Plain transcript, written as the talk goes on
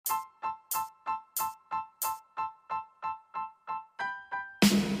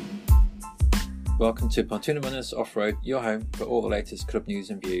Welcome to Pontoon Runners Off-Road, your home for all the latest club news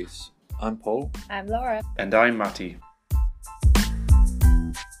and views. I'm Paul. I'm Laura. And I'm Matty.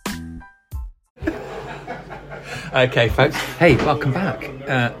 Okay, folks. Hey, welcome back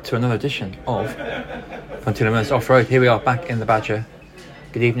to another edition of Pontoon Runners Off-Road. Here we are back in the Badger.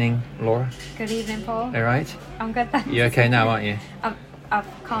 Good evening, Laura. Good evening, Paul. All right? I'm good, thanks. You okay now, aren't you? I've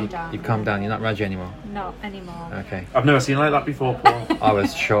calmed down. You've calmed down. You're not raggy anymore? Not anymore. Okay. I've never seen like that before, Paul. I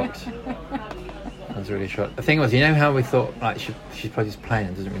was shocked. I was really shocked. The thing was, you know how we thought, like, she's probably just playing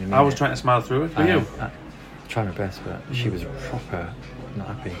and doesn't really mean I was it? trying to smile through it. Were you? Trying my best, but she was proper not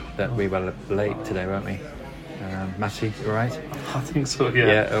happy that we were late today, weren't we? Matty, you alright? I think so, yeah.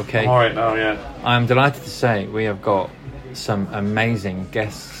 Yeah, okay. I'm alright now, yeah. I'm delighted to say we have got some amazing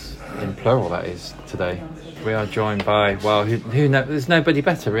guests, in plural that is, today. We are joined by, well, who knows? There's nobody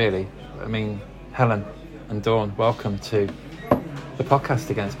better, really. I mean, Helen and Dawn, welcome to the podcast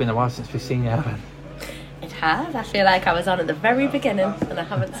again. It's been a while since we've seen you, Helen. It has. I feel like I was on at the very beginning and I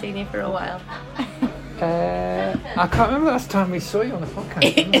haven't seen you for a while. I can't remember the last time we saw you on the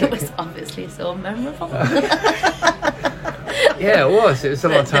podcast. It was obviously so memorable. Yeah, it was. It was a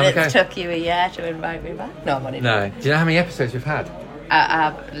long time ago. It took you a year to invite me back. No, I'm only No. Do you know how many episodes we've had?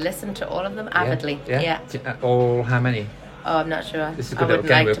 I've listened to all of them avidly. Yeah. All how many? Oh, I'm not sure. This is a I good little wouldn't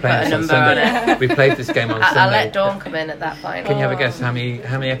game. like We were to playing put a this on number on Sunday. it. We played this game on Sunday. I'll let Dawn come in at that point. Can you have a guess how many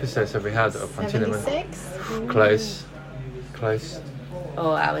episodes have we had of Pontoon Runners? 76? Close.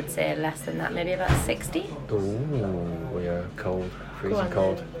 Oh, I would say less than that, maybe about 60. Ooh, we are cold, freezing on,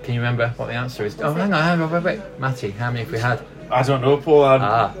 cold. Can you remember what the answer is? Oh, hang on, wait. Matty, how many have we had? I don't know, Paul. You've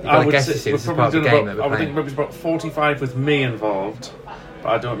got to guess to see. This is part of the game that we're I would playing. think maybe about 45 with me involved, but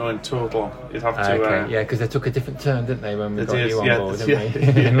I don't know in total. You'd have to... Okay, yeah, because they took a different turn, didn't they, when we got you on board, yeah,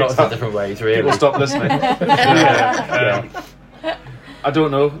 didn't we? In lots of different ways, really. People stop listening. I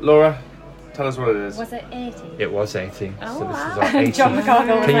don't know. Laura, tell us what it is. Was it 80? It was 80. Oh, so this wow. is our 80. John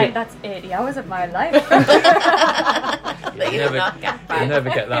McGargle was Can like, you- that's 80 hours of my life. That you will not get back. You never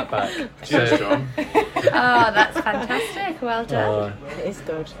get that back. Cheers, John. Oh, that's fantastic. Well done. It is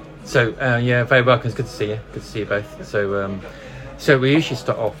good. So yeah, very welcome. It's good to see you. Good to see you both. So we usually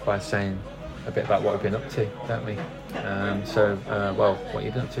start off by saying a bit about what we've been up to, don't we? Well, what have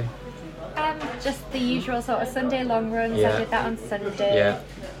you been up to? Just the usual sort of Sunday long runs. Yeah. I did that on Sunday.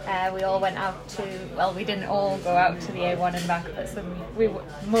 Yeah. We all went out to, well, we didn't all go out to the A1 and back, but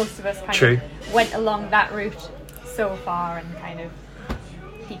most of us kind of went along that route so far, and kind of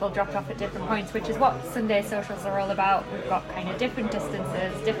people dropped off at different points, which is what Sunday socials are all about. We've got kind of different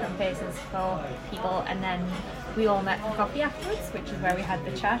distances, different places for people, and then we all met for coffee afterwards, which is where we had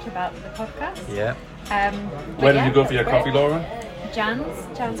the chat about the podcast. Yeah. Where did you go for your coffee, Laura?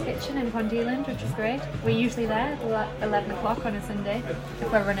 Jan's Kitchen in Ponteland, which is great. We're usually there at 11 o'clock on a Sunday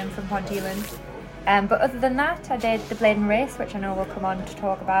if we're running from Ponteland. But other than that, I did the Bladen race, which I know we'll come on to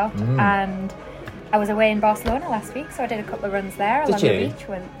talk about. And I was away in Barcelona last week, so I did a couple of runs there along the beach,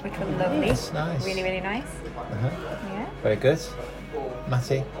 which was lovely. That's nice. Really, really nice. Yeah. Very good.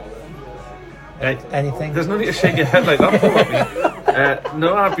 Matty? Anything? There's no need to shake your head like that, Paul.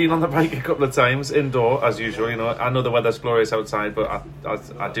 No, I've been on the bike a couple of times indoor, as usual. You know, I know the weather's glorious outside, but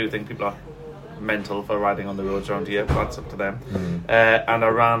I do think people are mental for riding on the roads around here. But that's up to them. And I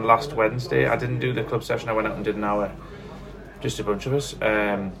ran last Wednesday. I didn't do the club session. I went out and did an hour. Just a bunch of us.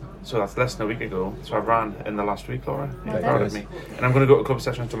 So that's less than a week ago. So I ran in the last week, Laura. You're proud of me. And I'm going to go to club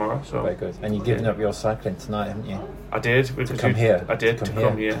session tomorrow. So Very good. And you've given up your cycling tonight, haven't you? I did. To come here. I did to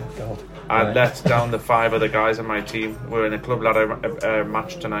come here. God. I Right. let down the 5 other guys on my team. We're in a club ladder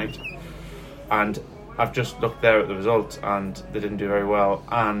match tonight, and I've just looked there at the results, and they didn't do very well,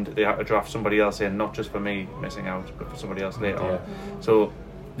 and they had to draft somebody else in, not just for me missing out, but for somebody else later on. So,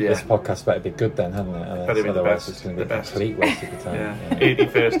 yeah. This podcast better be good then, hasn't it? Better be the Otherwise best, it's going to be the a best. complete waste of the time. Yeah,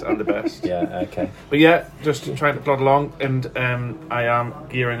 81st and the best. Yeah, okay. But yeah, just trying to plod along, and I am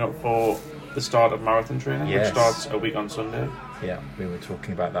gearing up for the start of marathon training, Yes. which starts a week on Sunday. Yeah, we were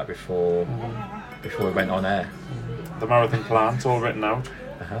talking about that before we went on air. The marathon plan, it's all written out.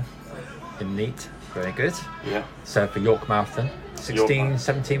 In neat. Very good. Yeah. So for York Marathon, 16,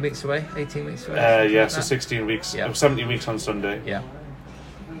 17 weeks away, 18 weeks away? Yeah, so 16 weeks, 17 weeks on Sunday. Yeah.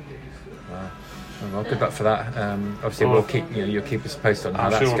 Wow. Well, good luck for that. Obviously, we'll keep you'll keep us posted on how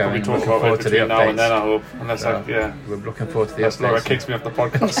I'm that's sure we'll going. probably talk Looking about forward it to the between now and then, updates. I hope. Unless We're looking forward to the unless Laura updates. kicks me off the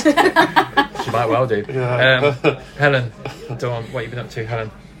podcast. She might well do. Yeah. Helen, Dawn, what have you been up to, Helen?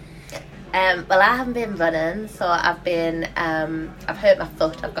 Well, I haven't been running, so I've hurt my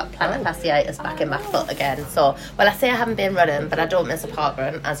foot. I've got plantar fasciitis back in my foot again. So, well, I say I haven't been running, but I don't miss a park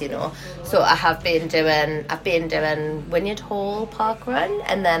run, as you know. So I've been doing Wynyard Hall park run,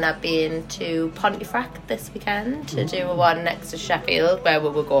 and then I've been to Pontefract this weekend to do a one next to Sheffield where we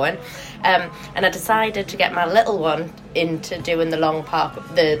were going. And I decided to get my little one into doing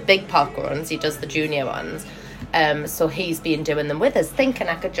the big park runs. He does the junior ones. So he's been doing them with us, thinking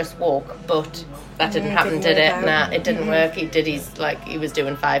I could just walk, but that didn't happen, did it? It didn't work. He was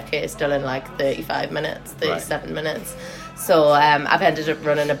doing 5k still in like 35 minutes, 37 minutes. So I've ended up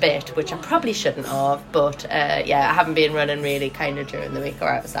running a bit, which I probably shouldn't have, but I haven't been running really kind of during the week or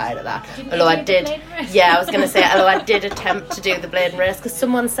outside of that. Although I did, I was going to say, although I did attempt to do the Bladen race, because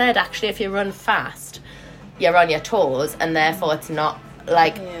someone said actually if you run fast, you're on your toes, and therefore it's not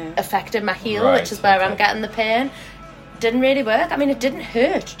affected my heel, which is where I'm getting the pain. Didn't really work. I mean, it didn't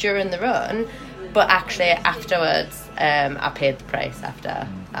hurt during the run, but actually afterwards I paid the price after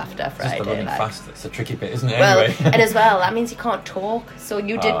Friday. Just the running fast, that's the tricky bit, isn't it? Well, anyway. and as well, that means you can't talk. So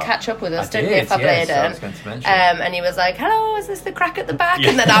you did catch up with us, didn't you, for Bladen? Bladen? I was going to mention. And he was like, "Hello, is this the crack at the back?"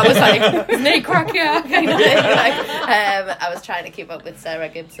 And then I was like, "Isn't it crack here?" Kind of thing. I was trying to keep up with Sarah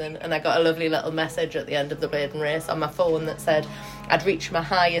Gibson, and I got a lovely little message at the end of the Bladen race on my phone that said I'd reached my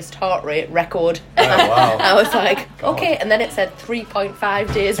highest heart rate record. Oh, wow. I was like, okay, and then it said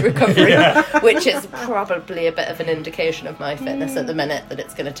 3.5 days recovery, which is probably a bit of an indication of my fitness at the minute, that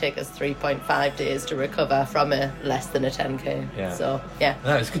it's going to take us 3.5 days to recover from a less than a 10k. Yeah. So yeah.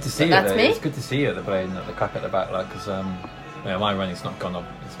 No, it's good to see you. That's me. It's good to see you at the Bladen, at the crack at the back, like, because my running's not gone off.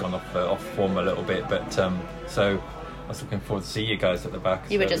 It's gone off form a little bit, but so. I was looking forward to see you guys at the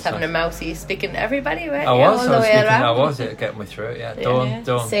back. You were just having a mousey speaking to everybody, right? I was getting me through it. Yeah,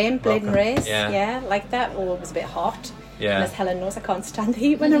 Dawn. Same, Bladen race. Yeah, like that. Oh, it was a bit hot. Yeah. And as Helen knows, I can't stand the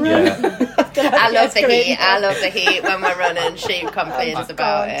heat when I run. I love the heat. I love the heat when we're running. She complains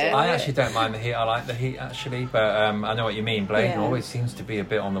about it. I actually don't mind the heat. I like the heat actually, but I know what you mean. Bladen always seems to be a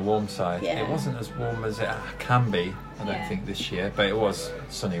bit on the warm side. Yeah. It wasn't as warm as it can be, I don't think, this year, but it was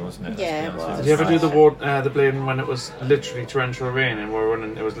sunny, wasn't it? Yeah, it was. Did you ever do the Bladen when it was literally torrential rain and we're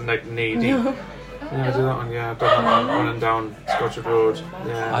running? It was like knee deep. Yeah, I did that one. Yeah, I've done that one, running down Scotchard Road.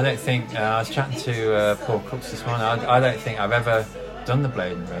 Yeah. I don't think I was chatting to Paul Cooks this morning. I don't think I've ever done the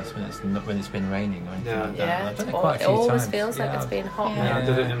Bladen race when it's been raining or anything like that. I've done it quite a few times. It always feels like it's been hot. Yeah, I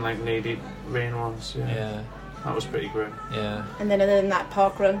did it in like knee deep rain once. Yeah. That was pretty grim. Yeah. And then other than that,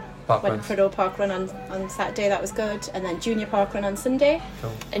 park run. Went run. Prudhoe park run on Saturday, that was good. And then junior park run on Sunday.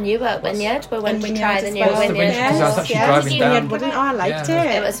 Cool. And you were at Wynyard? We went to try the new well. Wynyard. Because I was actually driving down. Wynyard, I liked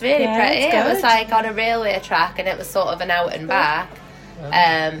it. It was really pretty. It was like on a railway track, and it was sort of an out and back.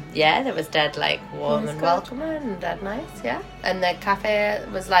 There was dead like warm and welcoming and dead nice, and the cafe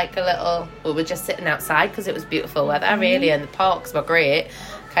was like a little, we were just sitting outside because it was beautiful weather really, and the parks were great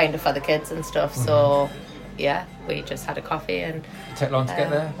kind of for the kids and stuff, so we just had a coffee. And Did it take long to get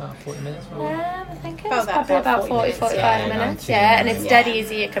there? About 40 minutes? I think it was probably about 40, 45 minutes. 19, and it's dead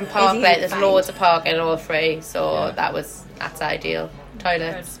easy. You can park, Easy like to there's find. loads of parking, all free, so that's ideal.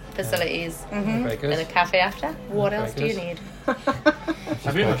 Toilets, facilities, Very good. and a cafe after. What Very else do you good. need?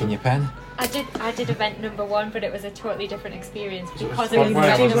 Have you in your pen? I did event number 1, but it was a totally different experience because it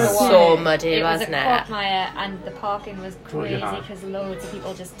quagmire, was event wasn't number it? 1. So muddy, It was wasn't a it? quagmire, and the parking was crazy Yeah. because loads of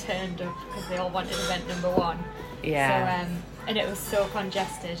people just turned up because they all wanted event number 1. Yeah. So and it was so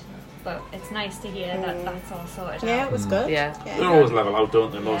congested. But it's nice to hear that that's all sorted Yeah, out. it was good. Yeah. They always level out,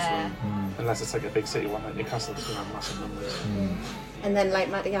 don't they? Most Yeah. of them, unless it's like a big city one like Newcastle, it's going to have massive numbers. And then, like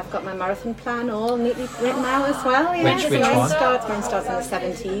Maddie, I've got my marathon plan all neatly written out as well. Yeah. Which So one? Mine starts on the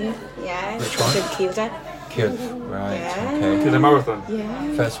 17th. Yeah. Which one? With Kielder. Good. Right. Yeah. Okay. Did a marathon?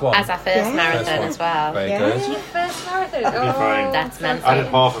 Yeah. First one. As our first Yeah. marathon First one. as well. Very Yeah. good. Your first marathon? You're fine. That's mental. I did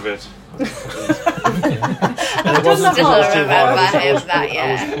half of it. It I've wasn't done too the too half. hard. I was that,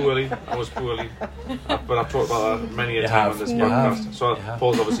 yeah. I was poorly. But I've talked about that many a You time have, on this you podcast. have, So you have.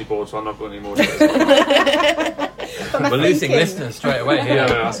 Paul's obviously bored, so I'm not going any more. To We're losing listeners straight away here.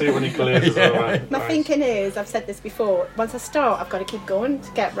 yeah, I see it when he collates over. My thinking is, I've said this before, once I start, I've got to keep going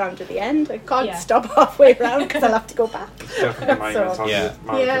to get round to the end. I can't Yeah. stop halfway round because I'll have to go back. Definitely my So- mentality Yeah. with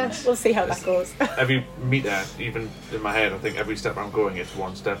marathons. Yeah, we'll see how that goes. Every meter, even in my head, I think every step I'm going, it's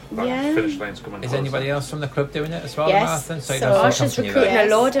one step back. Yeah. Finish line's coming. Is closer. anybody else from the club doing it as well? Yes. The marathon? So you So- don't Oh, feel She's company recruiting there. a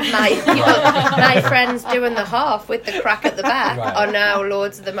load of my friends doing the half with the crack at the back. Right. Are now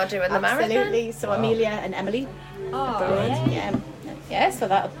loads of them are doing the marathon. Absolutely. So Amelia and Emily. Oh, yeah. Yeah, so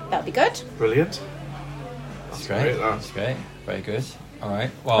that'll be good. Brilliant. That's great, great. that. That's great. Very good. All right.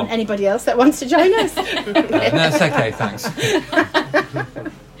 Well, And anybody else that wants to join us. no, it's okay. Thanks.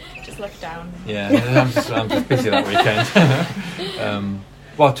 Just look down. Yeah, I'm just busy that weekend.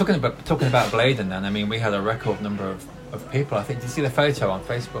 Well, talking about Bladen then, I mean, we had a record number of people. I think, did you see the photo on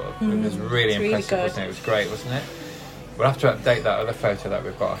Facebook? It was really impressive, good. wasn't it? It was great, wasn't it? We'll have to update that other photo that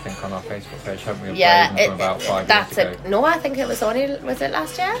we've got, I think, on our Facebook page, haven't we? Of Bladen from about 5 years ago. No, I think it was was it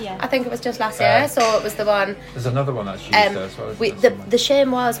last year? Yeah. I think it was just last year, so it was the one. There's another one that's used there as well. The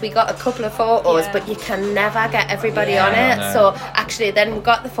shame was we got a couple of photos, Yeah. but you can never get everybody on I it. know. So actually, then we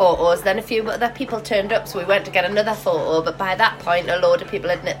got the photos. Then a few other people turned up, so we went to get another photo. But by that point, a load of people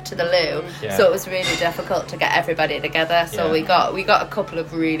had nipped to the loo, Yeah. so it was really difficult to get everybody together. So Yeah. we got a couple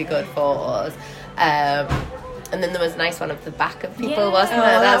of really good photos. And then there was a nice one of the back of people, Yeah. wasn't Oh,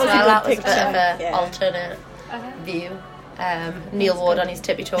 there? that was a good That was a bit picture. of an Yeah. alternate Uh-huh. view. Neil Ward on his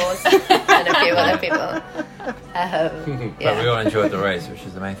tippy toes and a few other people. But we all enjoyed the race, which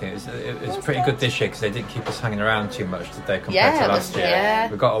is the main thing. It was pretty good this year because they didn't keep us hanging around too much, did they, compared Yeah, to it last was- year. yeah.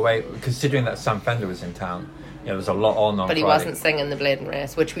 We got away, considering that Sam Fender was in town, there was a lot on But he Friday. wasn't singing the Bladen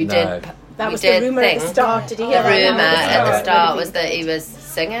race, which we No. did. That we was did the rumour at the think. start. Did you The hear that? rumour at the Yeah. start was that he was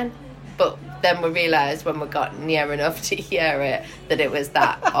singing, but then we realised when we got near enough to hear it that it was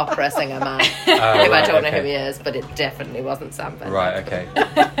that opera singer man, who I right, don't know okay. who he is, but it definitely wasn't Sam Fender. Right, okay.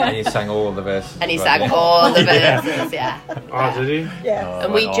 And he sang all the verses. And he as well, sang yeah. all the verses, yeah. Oh, did he? Yeah. Oh,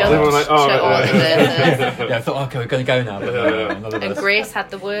 And we went jumped on. They were like, oh, to all right. the verses. Yeah, I thought, okay, we're going to go now. But no, another And verse. Grace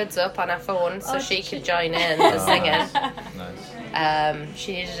had the words up on her phone so she could join in Oh, the singing. Nice.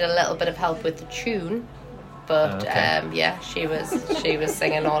 She needed a little bit of help with the tune, but Okay. yeah, she was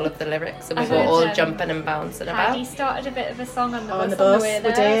singing all of the lyrics, and we I were heard, all jumping and bouncing about. Heidi started a bit of a song on the On bus the on the bus, way we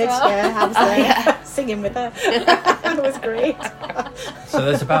there did. as well. Yeah, I was Oh, there yeah. singing with her. It was great. So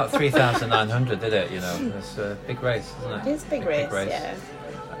there's about 3,900, did it? You know, it's a big race, isn't it? It is a big race, yeah.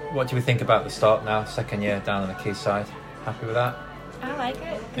 What do we think about the start now? Second year down on the quayside. Happy with that? I like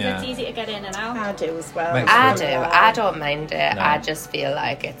it because Yeah. it's easy to get in and out. I do as well. Makes I sense. do. I don't mind it. No. I just feel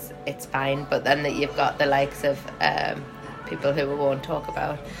like it's fine. But then that you've got the likes of people who we won't talk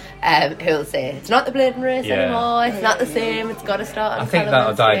about, who'll say it's not the Bladen race Yeah. anymore. It's not the same. It's got to start. On I think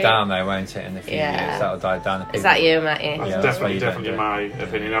that'll Parliament die Street. down though, won't it? In a few Yeah. years, that'll die down. Is that you, Matty? That's Yeah, that's why you don't definitely do it. my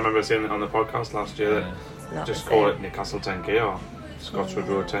opinion. I remember saying it on the podcast last year that Yeah. Not just the call same. it Newcastle 10k or Scotswood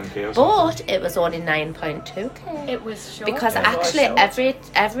Road 10k or something. But it was only 9.2k. It was short. Because Yeah. actually, Short.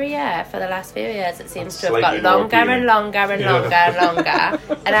 every year for the last few years, it seems to have Slightly got more longer and appealing. longer and Yeah. longer and longer.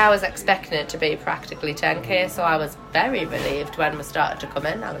 And I was expecting it to be practically 10k, so I was very relieved when we started to come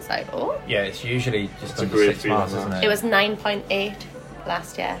in. I was like, oh, Yeah, it's usually just a under great 6 miles, feeling, isn't it? it was 9.8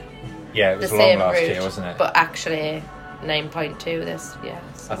 last year. Yeah, it The was long same last route, year, wasn't it? but actually 9.2 this year.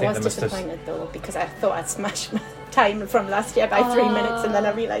 I I think was they must have. disappointed though because I thought I'd smashed my time from last year by 3 minutes, and then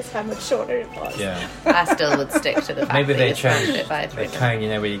I realised how much shorter it was. Yeah, I still would stick to the fact maybe that they you smashed changed it by the 3 minutes. cone. You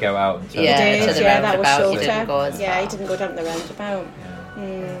know where you go out and turn. Yeah, It to did, the yeah, that was roundabout, shorter. you didn't go as Yeah, far. he didn't go down the roundabout.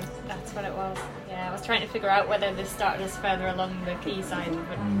 That's what it was. Yeah, I was trying to figure out whether this started us further along the quayside,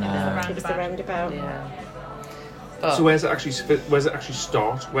 but it was the No. It was the roundabout. roundabout. Yeah. But So where's it actually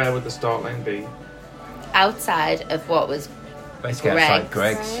start? Where would the start line be? outside of what was Basically outside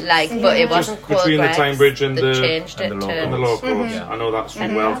Greg's. Greg's. Like, but it Just wasn't called between the Greg's. Tyne Bridge and They the- changed and it the to And the low course. Yeah. I know that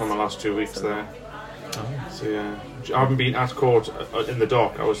street well from the last 2 weeks there. So yeah, I haven't been at court in the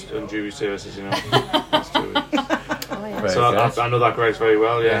dock. I was on jury services, you know. last 2 weeks. Oh, yeah. Very So good. I know that Grace very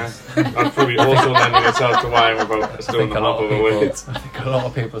well. Yeah, Yes. that's probably also lending itself to why I'm about a I stone think and a a half lot of overweight. people. I think a lot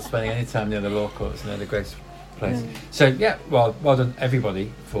of people spending any time near the law courts near the Greg's place. So yeah, well done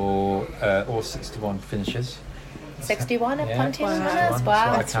everybody for all 61 finishes. 61 at Yeah. Pontiac Wow. Winners. That's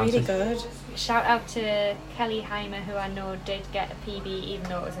Wow. That's really counted. good. Shout out to Kelly Heimer, who I know did get a PB even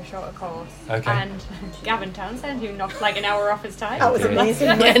though it was a shorter course. Okay. And Gavin Townsend, who knocked like an hour off his time. That was Okay. amazing.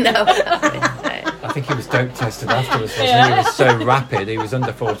 Yeah, no. I think he was dope tested afterwards, wasn't he? He was so rapid. He was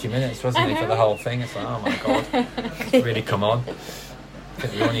under 40 minutes, wasn't he, for the whole thing? It's like, oh my god, really come on. I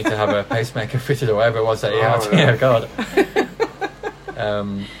think we all need to have a pacemaker fitted or whatever it was that he had. Oh, yeah. Yeah, God.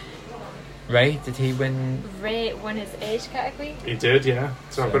 Ray, did he win? Ray won his age category. He did, yeah.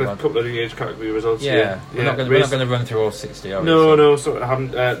 So I've got a couple of the age category results Yeah, here. we're not going to run through all 60, are we? No, so I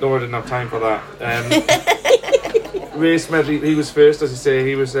haven't. Laura didn't have time for that. Race medley. He was first, as you say.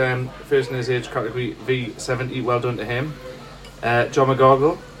 He was first in his age category V70. Well done to him. John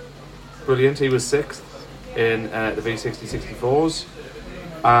McGargle, brilliant. He was sixth in the V60/64s,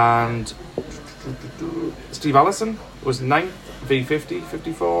 and Steve Allison was ninth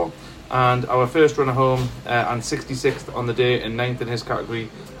V50/54. And our first runner home and 66th on the day and 9th in his category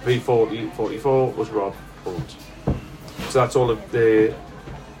V40/44 was Rob Holt. So that's all of the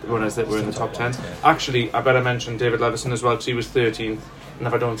runners that were in the top 10. Yeah. Actually, I better mention David Levison as well, because he was 13th And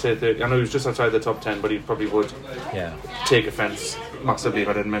if I don't say 30, I know he was just outside the top 10, but he probably would take offence massively if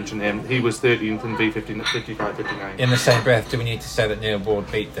I didn't mention him. He was 13th in V55, 59. In the same breath, do we need to say that Neil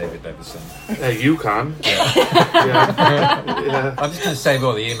Ward beat David Leveson? You can. Yeah. Yeah. I'm just going to save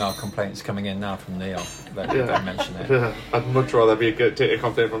all the email complaints coming in now from Neil. Don't mention it. Yeah. I'd much rather take a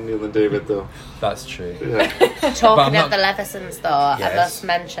complaint from Neil than David, though. That's true. Yeah. Talking of the Levesons, though, I Yes. must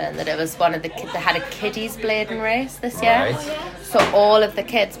mention that it was one of the kids. They had a kiddies blading race this year. Right. So all of the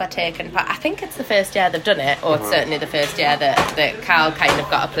kids were taking part. I think it's the first year they've done it, or it's certainly the first year that Carl kind of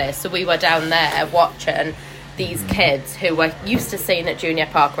got a place. So we were down there watching these kids who were used to seeing at junior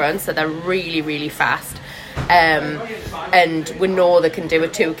park run, so they're really, really fast. And we know they can do a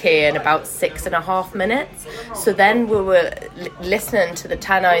 2K in about 6.5 minutes. So then we were listening to the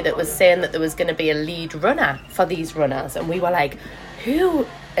tannoy that was saying that there was going to be a lead runner for these runners, and we were like, who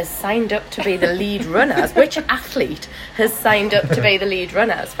has signed up to be the lead runners? Which athlete has signed up to be the lead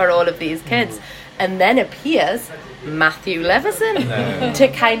runners for all of these kids? And then appears Matthew Leveson to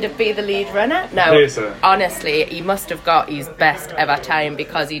kind of be the lead runner. Now, honestly, he must have got his best ever time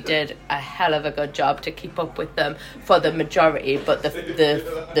because he did a hell of a good job to keep up with them for the majority. But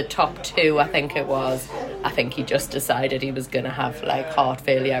the top two, I think it was, I think he just decided he was going to have like heart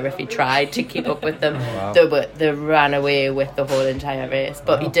failure if he tried to keep up with them. Wow. They ran away with the whole entire race,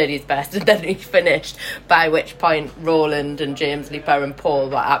 but he did his best, and then he finished. By which point, Roland and James Leaper and Paul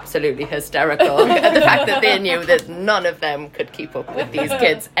were absolutely hysterical at the fact that they knew that none of them could keep up with these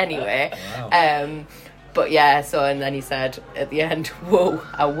kids anyway. Wow. But yeah, so and then he said at the end, "Whoa,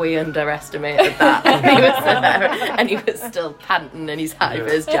 we underestimated that." And he was still panting in his high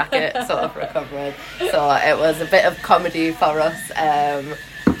vis jacket, sort of recovering. So it was a bit of comedy for us.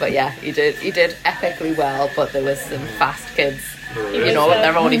 But yeah, he did epically well. But there was some fast kids. You know,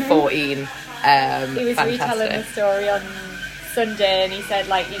 they're only 14. He was fantastic. retelling the story on Sunday, and he said,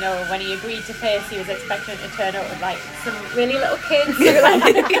 like, you know, when he agreed to pace, he was expecting to turn up with like some really little kids who were like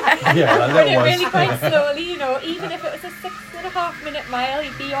running really quite slowly, you know, even if it was a 6.5 minute mile,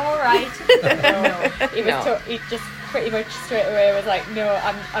 he'd be all right. He just pretty much straight away was like, no,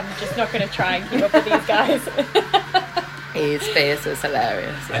 I'm just not going to try and keep up with these guys. His face was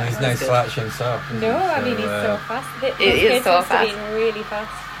hilarious, and he's no slouch himself. No, I mean, he's so fast. He is so fast. Been really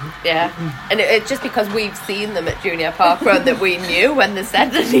fast. Yeah, and it's just because we've seen them at Junior Park Run that we knew when they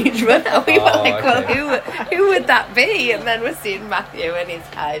said the lead runner. We were like, well, who would that be? And then we're seeing Matthew in his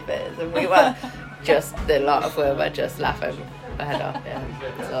high vis, and we were just, the lot of us were just laughing our head off.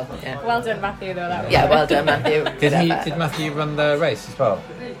 Yeah. So, yeah. Well done, Matthew, though. That was well done, Matthew. Did Matthew run the race as well?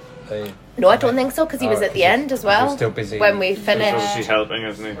 No, I don't think so, because he was at the end as well. He was still busy when we finished. He's obviously helping,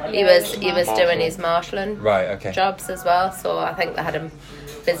 isn't he? He was doing his marshalling jobs as well, so I think they had him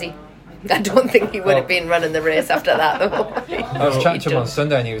busy. I don't think he would have been running the race after that, though. I was chatting to him on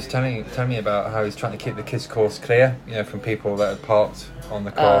Sunday, and he was telling me about how he's trying to keep the kids' course clear, you know, from people that had parked on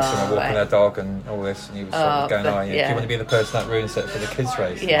the course and were walking their dog and all this, and he was sort of going, do you want to be the person that ruins it for the kids'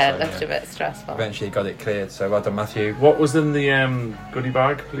 race? Yeah, it looked a bit stressful. Eventually got it cleared, so well done, Matthew. What was in the goodie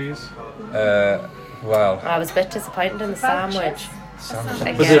bag, please? Well, I was a bit disappointed in the sandwich.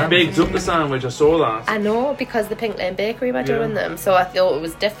 But they baked up the sandwich, I saw that. I know, because the Pink Lane Bakery were doing them, so I thought it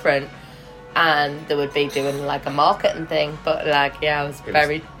was different, and they would be doing like a marketing thing, but like, I was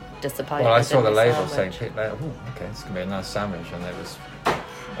very disappointed. Well, I saw the label saying Pink Lane, okay, it's going to be a nice sandwich, and it was,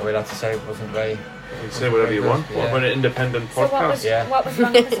 are we allowed to say it wasn't very... You can say whatever you want. We're an independent podcast. What was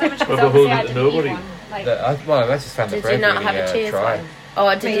wrong with the sandwich? We're beholden to nobody. I just found did you not have a cheese one?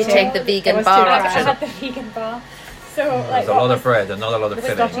 Or did you take the vegan bar option? I had the vegan bar. So, there's a lot of bread and not a lot of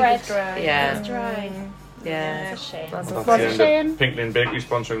filling. Yeah. It was dry. Yeah. It's a shame. That's the end of Pink Lane Bakery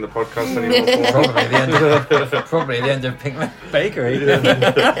sponsoring the podcast anymore. Probably the end of Pink Lane Bakery.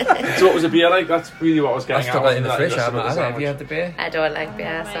 So what was the beer like? That's really what I was getting at. I stuck it in the fridge. Have you had the beer? I don't like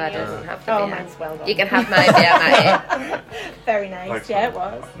beer, so I didn't have the beer. Mine's well done. You can have my beer, Matty. Very nice. Yeah, it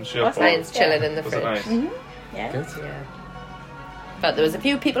was. I'm sure mine's chilling in the fridge. Nice? Mm-hmm. Yeah. Good. Yeah. But there was a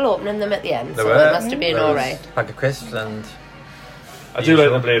few people opening them at the end, there so were. It must have been all right. Pack of crisps and... I do like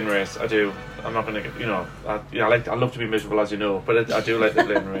the blading race. I do. I'm not going to, you know, I love to be miserable, as you know, but I do like the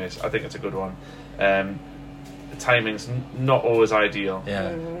blading race. I think it's a good one. The timing's not always ideal.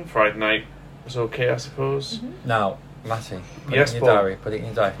 Yeah. Friday night was okay, I suppose. Mm-hmm. Now, Matty, put it in your diary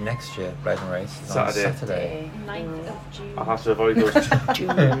for next year, blading race. Saturday. 9th of June. I'll have to avoid those.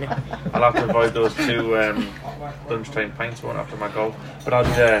 I'll have to avoid those two lunchtime pints one after my golf. But I'll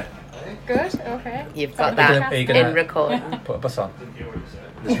be there. Good, okay. You've got that in recording. Put a bus on.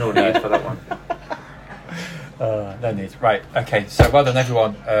 There's no need for that one. No need. Right, okay, so well done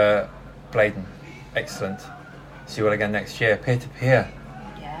everyone. Bladen, excellent. See you all again next year. Peer to peer.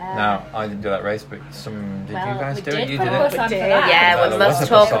 Yeah. Now, I didn't do that race, but did you guys we do did it? You put did a bus it? on for We did. that. Yeah, There we was must a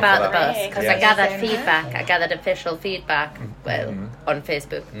talk bus on about for the that. bus because Yeah. I gathered Yeah. feedback. I gathered official feedback, well, on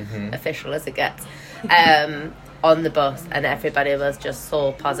Facebook, official as it gets, on the bus, and everybody was just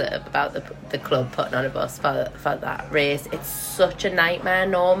so positive about the club putting on a bus for that race. It's such a nightmare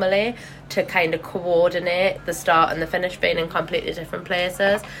normally to kind of coordinate the start and the finish being in completely different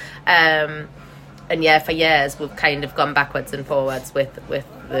places. And yeah, for years we've kind of gone backwards and forwards with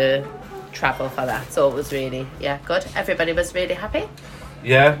the travel for that. So it was really, good. Everybody was really happy.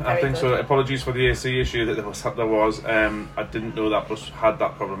 Yeah, I Very think good. so. Apologies for the AC issue that there was. I didn't know that bus had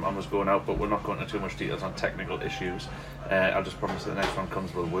that problem and was going out, but we're not going into too much details on technical issues. I'll just promise that the next one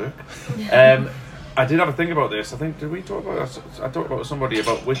comes will work. I did have a think about this. I think, did we talk about this? I talked about somebody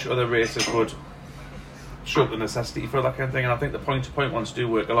about which other races would show up the necessity for that kind of thing, and I think the point-to-point ones do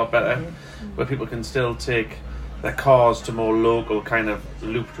work a lot better, where people can still take their cars to more local kind of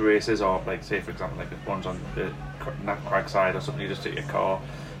looped races, or like, say for example, like the ones on the Craic side or something, you just take your car.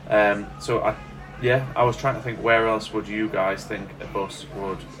 So I was trying to think, where else would you guys think a bus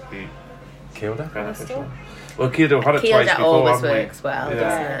would be Kielder? beneficial? Well, Kielder had it twice Kielder before, always haven't we? works well, Yeah.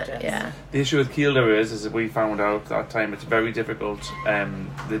 doesn't it? Yeah. The issue with Kielder is that we found out that time it's very difficult.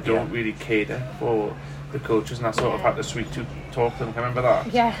 They don't really cater for the coaches, and I sort of had to talk to them. Can you remember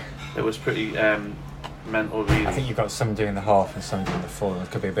that? Yeah. It was pretty mental, really. I think you've got some doing the half and some doing the full. There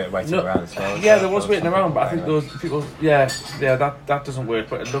could be a bit of waiting around as well. Yeah, there was waiting Some around, but I people think going those people, that doesn't work.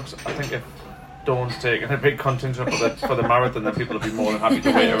 But it looks, I think if Dawn's taking a big contingent for the marathon, then people will be more than happy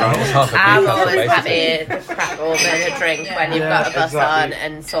to wait around. It's half a I'm beat, always basically. happy to crack open a drink when you've Yeah, got a bus exactly. on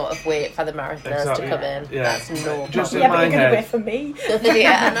and sort of wait for the marathoners to come in. Yeah. That's no Just problem. in Yeah, but my you're going to wait head for me.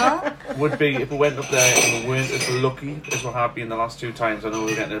 Yeah, I know. would be if we went up there and we weren't as lucky as we have been the last two times. I know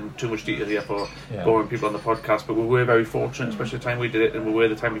we're getting into too much detail here for boring people on the podcast, but we were very fortunate, especially the time we did it, and we were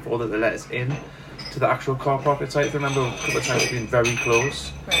the time before that they let us in to the actual car park at site. If you remember, a couple of times we've been very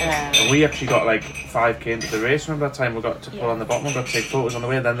close. And we actually got like 5k into the race. Remember that time we got to pull on the bottom, we got to take photos on the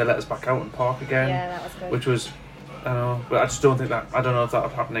way, then they let us back out and park again. Yeah, that was good. Which was, I don't know, but I just don't think that, I don't know if that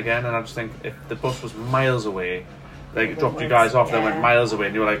would happen again, and I just think if the bus was miles away, like it dropped you guys off, then went miles away,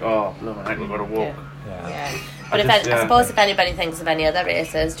 and you were like, oh, blooming heck, we've got to walk. Yeah. But I suppose if anybody thinks of any other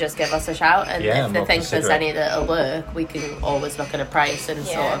races, just give us a shout, and if they think there's any that'll work, we can always look at a price and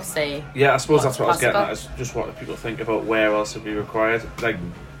sort of see. Yeah, I suppose that's what I was getting possible. at, is just what people think about where else would be required. Like,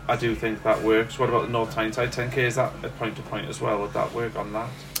 I do think that works. What about the North Tyneside 10k? Is that a point to point as well? Would that work on that?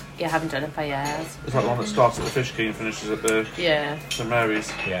 You haven't done it for years. Is that the one that starts at the Fish Key and finishes at the St Mary's?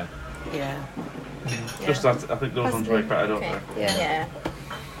 Yeah. Yeah. Just that, I think those ones work better, don't they? Yeah.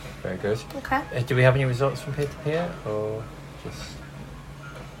 Very good. Okay. Do we have any results from peer to peer, or just?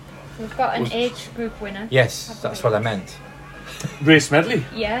 We've got an age group winner. Yes, that's what I meant. Race medley.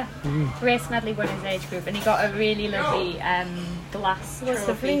 Yeah. Race Medley won his age group, and he got a really lovely glass Was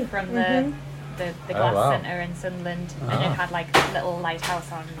trophy lovely. from the glass wow. centre in Sunderland, and it had like a little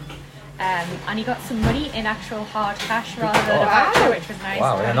lighthouse on. And he got some money in actual hard cash rather than a voucher, which was nice.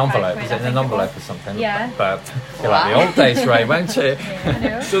 Wow, in an 25 envelope. quid, Is I it in think an it envelope was. or something? Yeah. But you're like the old days, Ray, won't you? I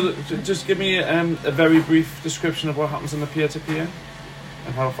know. So just give me a very brief description of what happens in the peer-to-peer,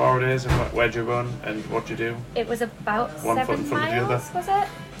 and how far it is, and where do you run, and what do you do. It was about One foot in 7 front of the miles, other. was it?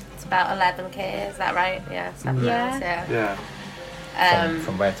 It's about 11k, is that right? Yeah. 7 Yeah. miles, yeah. Yeah.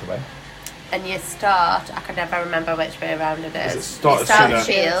 From where to where? And you start, I can never remember which way around it is. Is it start you at start Sugar? at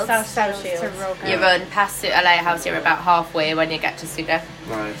Shields. South Shields to Shields. Rogan. You run past Sugar Lighthouse, you're about halfway when you get to Sugar.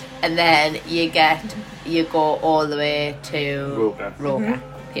 Right. And then you go all the way to Roga.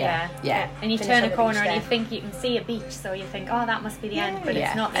 Yeah. And you Finish turn on a the corner beach and you there. think you can see a beach, so you think, oh, that must be the end, but Yeah.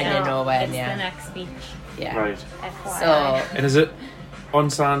 it's not. And the you end. know when, it's yeah. the next beach. Yeah. Right. FYI. So, And is it on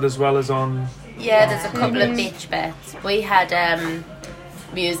sand as well as on? yeah, there's a couple of beach bits. We had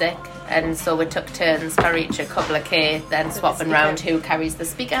music, and so we took turns for each a couple of K, then swapping round who carries the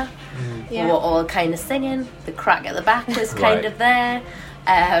speaker. We were all kind of singing. The Craic at the back was kind of there.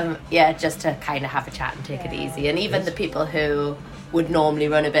 Just to kind of have a chat and take it easy. And even the people who would normally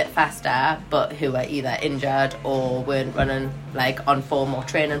run a bit faster, but who were either injured or weren't running like on form or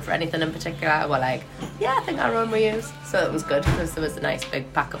training for anything in particular, were like, yeah, I think I'll run with you. So it was good because there was a nice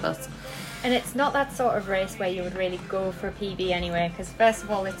big pack of us. And it's not that sort of race where you would really go for a PB anyway, because first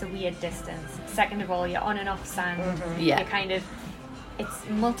of all, it's a weird distance. Second of all, you're on and off sand. Yeah. You're kind of, it's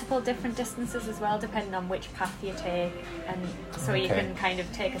multiple different distances as well, depending on which path you take. And so you can kind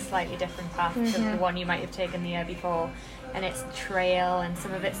of take a slightly different path to the one you might have taken the year before. and it's trail and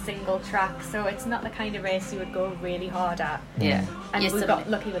some of it's single track, so it's not the kind of race you would go really hard at. Yeah. And we got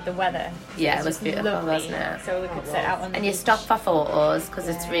lucky with the weather. Yeah, it was beautiful, lovely, wasn't it? So we could sit out on the And you beach. stop for photos because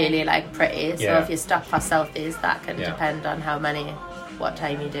it's really like pretty. So Yeah. if you stop for selfies, that can Yeah. depend on what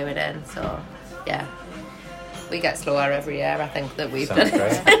time you do it in. So yeah, we get slower every year. I think that we've Sounds done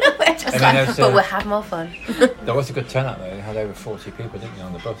great. it. We're just I mean, like, but we have more fun. There was a good turnout though. You had over 40 people, didn't you,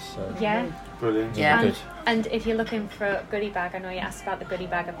 on the bus? So Yeah. Brilliant. Yeah. good. And if you're looking for a goodie bag, I know you asked about the goodie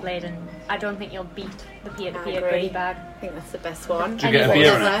bag at Blade, and I don't think you'll beat the I peer-to-peer agree. goodie bag. I think that's the best one. Do you get a And beer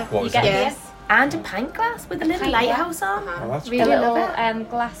you in it? What You was get that? beer. Yes. And a pint glass with a little Pint lighthouse glass. on. Oh, that's A Really brilliant. love little it.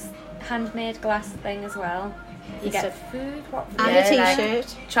 glass, handmade glass thing as well. You Instead- get food. What food? And Yeah, a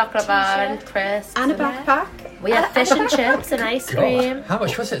t-shirt. Chocolate bar and T-shirt. crisps. And a backpack. We had fish and chips and ice cream. God, how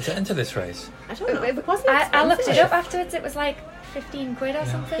much was it to enter this race? I don't know. It wasn't I looked it expensive. up afterwards. It was like 15 quid or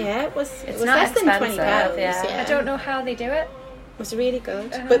something. Yeah, it was. It was not less than expensive, £20. yeah. I don't know how they do it. It was really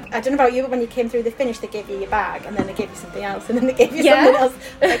good. Uh-huh. But I don't know about you, but when you came through the finish, they gave you your bag, and then they gave you something else, and then they gave you Yeah. something else.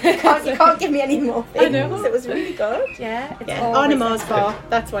 Like, you can't give me any more things. I know. It was really good. Yeah, it's Yeah, always on a Mars expensive. bar.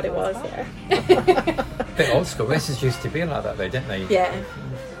 That's what it was. Yeah. Bit old school. Races used to be like that though, didn't they? Yeah.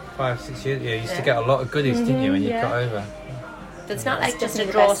 5-6 years. You used to get a lot of goodies, didn't you, when you yeah. got over? It's not like just a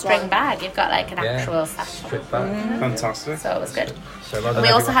definitely the best drawstring one. bag. You've got like an Yeah. actual satchel. Strip back. Fantastic. So it was good. So well And done, we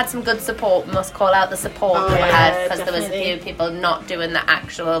also everyone. had some good support. We must call out the support Oh, that we yeah, had, because there was a definitely. few people not doing the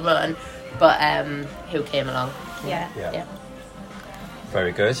actual run, but who came along. Yeah. Yeah.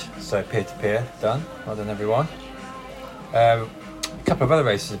 Very good. So peer to peer done. Well done, everyone. A couple of other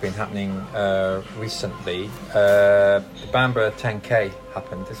races have been happening recently. The Bamburgh 10K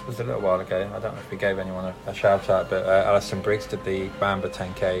happened. This was a little while ago. I don't know if we gave anyone a shout out, but Alison Briggs did the Bamburgh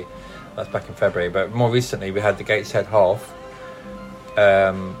 10K. That's back in February. But more recently, we had the Gateshead Half,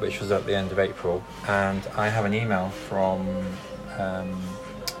 which was at the end of April. And I have an email from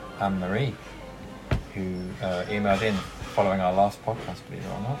Anne-Marie, who emailed in following our last podcast, believe it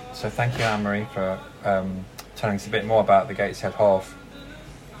or not. So thank you, Anne-Marie, for telling us a bit more about the Gateshead Half.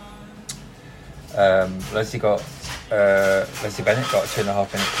 Leslie Bennett got a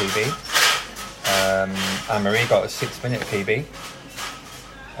 2.5 minute PB. Anne-Marie got a 6 minute PB,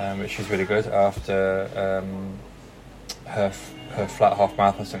 which was really good after her flat half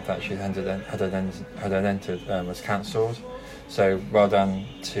marathon, something that she had entered was cancelled. So well done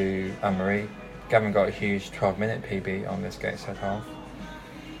to Anne-Marie. Gavin got a huge 12-minute PB on this Gateshead Half.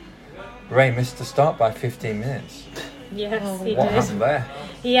 Ray missed the start by 15 minutes. Yes, he What did. happened there?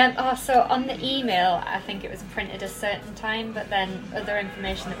 Yeah, so on the email, I think it was printed a certain time, but then other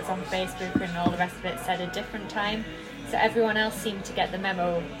information that was on Facebook and all the rest of it said a different time. So everyone else seemed to get the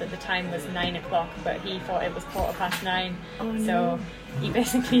memo that the time was 9 o'clock, but he thought it was 9:15. Oh, no. So he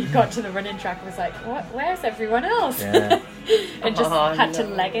basically got to the running track and was like, "What? Where's everyone else?" Yeah. And just Oh, had to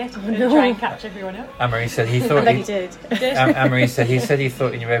no. leg it and no. try and catch everyone up. Anne-Marie said he I thought bet he did. Anne-Marie said he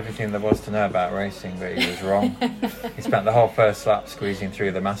thought he knew everything there was to know about racing, but he was wrong. He spent the whole first lap squeezing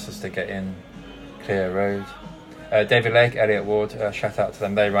through the masses to get in clear road. David Lake, Elliot Ward, shout out to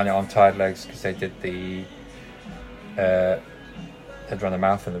them. They ran it on tired legs because they did they'd run a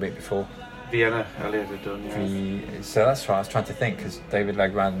marathon the week before. Vienna, Elliot had done, yeah. So that's what I was trying to think, because David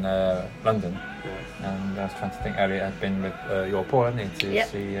Legg ran London, Yeah. and I was trying to think Elliot had been with your Paul, hadn't he, to Yep.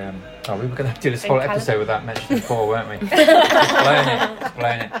 see... we were going to do this In whole California. episode without mentioning Paul, weren't we?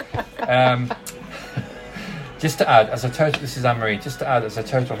 Explain it. Just to add, this is Anne-Marie, just to add, as a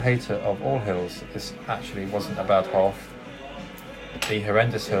total hater of all hills, this actually wasn't a bad half. The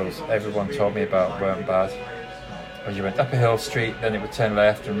horrendous hills everyone told me about weren't bad. When you went up a hill street, then it would turn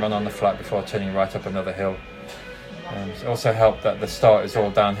left and run on the flat before turning right up another hill. It also helped that the start is all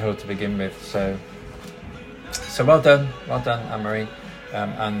downhill to begin with. So well done, Anne-Marie,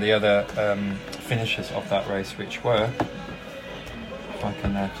 and the other finishers of that race, which were. If I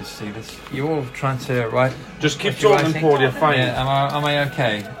can just see this. You're all trying to write. Just keep what you're talking, writing? Paul, you're fine. Yeah, am I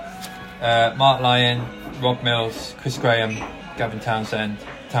okay? Mark Lyon, Rob Mills, Chris Graham, Gavin Townsend,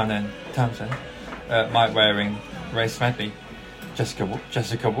 Mike Waring, Ray Smedley, Jessica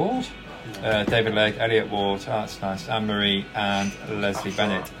Ward, David Legg, Elliot Ward, that's nice, Anne-Marie and Leslie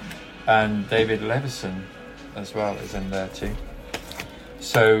Bennett, and David Levison as well is in there too.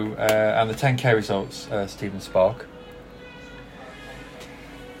 So and the 10k results, Stephen Spark.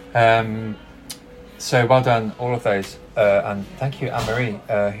 So well done, all of those, and thank you, Anne-Marie,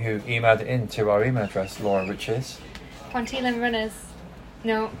 who emailed it in to our email address, Laura, which is... Ponteland Runners.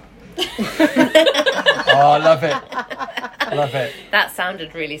 No. Oh, I love it. Love it. That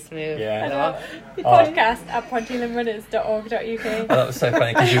sounded really smooth. Yeah. The podcast at pontylandrunners.org.uk. Oh, that was so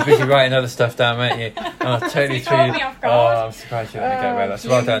funny because you're busy writing other stuff down, weren't you? Oh, totally You caught me off guard. Oh, I'm surprised you didn't get away with that. So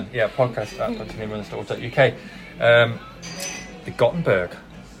well done. Yeah, podcast at pontylandrunners.org.uk. The Gothenburg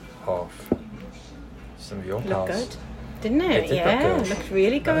of some of your Looked pals. good, didn't it? It did Yeah, look good. looked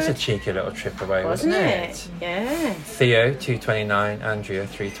really That was a good. cheeky little trip away, Wasn't wasn't it? Yeah. Theo, 229, Andrea,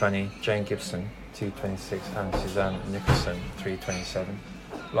 320, Jane Gibson, 226, and Suzanne Nicholson, 327.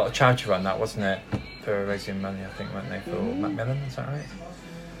 A lot of charity run that, wasn't it? For raising money, I think, weren't they, for Macmillan, is that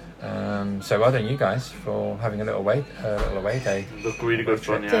right? So well done you guys for having a little away day. Looked really good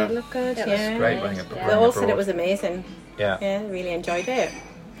fun, It yeah. did look good, It yeah. was Great running Yeah. abroad. They all said it was amazing. Yeah. Yeah, really enjoyed it.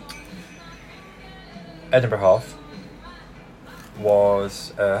 Edinburgh Half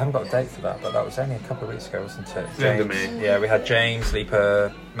was, I haven't got a date for that, but that was only a couple of weeks ago, wasn't it? The end of May. Yeah, we had James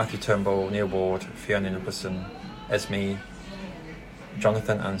Leaper, Matthew Turnbull, Neil Ward, Fiona Nicholson, Esme,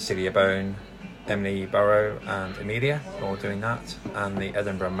 Jonathan and Celia Bone, Emily Barrow and Amelia all doing that, and the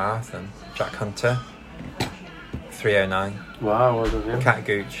Edinburgh Marathon, Jack Hunter, 3:09, Wow, well done, yeah. Kat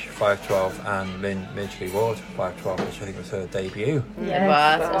Gooch, 5:12, and Lynn Midgley Ward, 5:12, which I think was her debut. It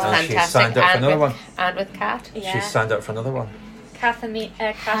was And fantastic. she's signed up for another with, one. And with Kat. Yeah. She's signed up for another one. Kath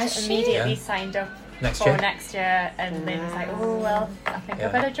Has she? immediately Yeah. signed up Next for year. next year, and then was like, oh well, I think Yeah.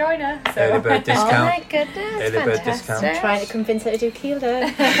 I better join her. Early bird Oh discount. my goodness, Early bird discount. fantastic. Trying to convince her to do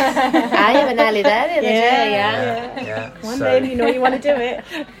Kielder. I was nearly there the other day, Yeah. Yeah. One So day you know you want to do it.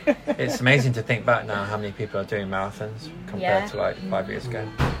 it's amazing to think back now how many people are doing marathons compared Yeah. to like 5 years ago.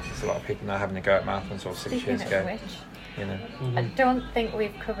 There's a lot of people now having to go at marathons or 6 Speaking years of ago. which, You know. I don't think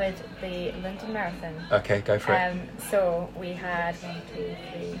we've covered the London Marathon. Okay, go for it. So we had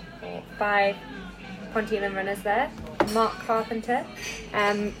 5 Pontyland runners there. Mark Carpenter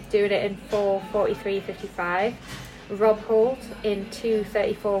doing it in 4:43:55. Rob Holt in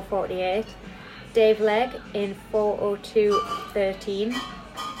 2:34:48. Dave Legg in 4:02:13.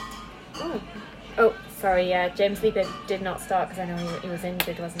 Oh, sorry, yeah. James Leaper did not start because I know he was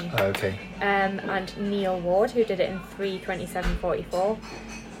injured, wasn't he? Okay. And Neil Ward, who did it in 3:27:44,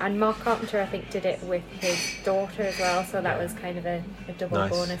 and Mark Carpenter, I think, did it with his daughter as well. So that was kind of a double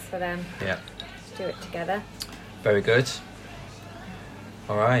Nice. bonus for them Yeah. to do it together. Very good.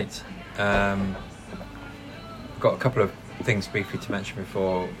 All right. Got a couple of things briefly to mention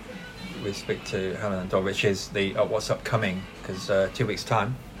before we speak to Helen and Dor, which is the what's upcoming, because 2 weeks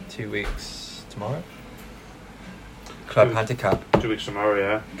time, 2 weeks tomorrow. Club Handicap. 2 weeks tomorrow,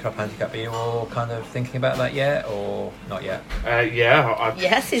 yeah. Club Handicap. Are you all kind of thinking about that yet, or not yet? Yeah.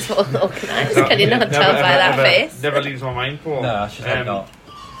 Yes, he's all organised. Can you not tell by that face? Never leaves my mind, Paul. No, I should hope not.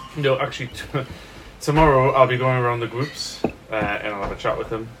 No, actually, tomorrow I'll be going around the groups and I'll have a chat with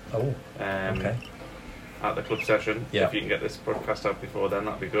them Oh, okay. at the club session. Yeah. If you can get this podcast out before then,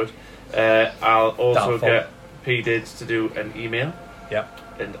 that'd be good. I'll also Doubtful. get P-Dids to do an email, Yeah.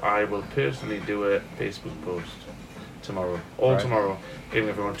 and I will personally do a Facebook post tomorrow. All Right. tomorrow, giving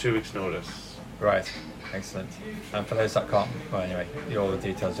everyone 2 weeks' notice. Right. Excellent. And for those that can't, well, anyway, all the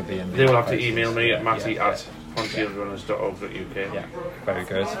details will be in the. They will have to posts. email me at Yeah, matty@pontylandrunners.org.uk. Yeah, very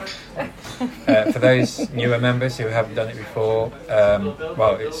good. For those newer members who haven't done it before,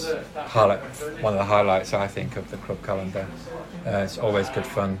 well, it's one of the highlights, I think, of the club calendar. It's always good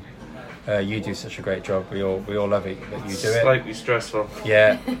fun. You do such a great job. We all love it that you do it. Slightly stressful.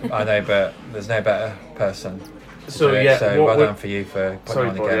 Yeah, I know, but there's no better person. to So, do it. yeah, So what well would- done for you for putting Sorry,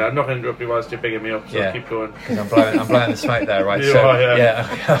 on Paul, again. I'm not going to interrupt you whilst you're bigging me up, so Yeah. keep going. Because I'm blowing the smoke there, right? You So are, yeah.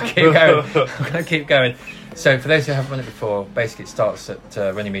 I'll keep going. I'm going to keep going. So for those who haven't run it before, basically it starts at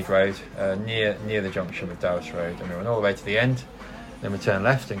Runnymede Road, near the junction with Dowis Road, and we run all the way to the end. Then we turn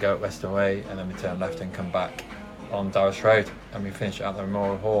left and go up Western Way, and then we turn left and come back on Dowis Road, and we finish at the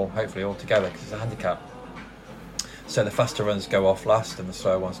Memorial Hall, hopefully all together because it's a handicap. So the faster runs go off last, and the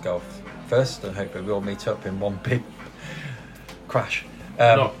slower ones go off first, and hopefully we all meet up in one big crash.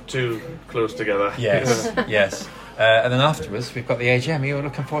 Not too close together. Yes, yes. And then afterwards, we've got the AGM. You're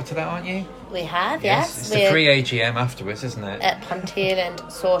looking forward to that, aren't you? We have, yes. It's the free AGM afterwards, isn't it? At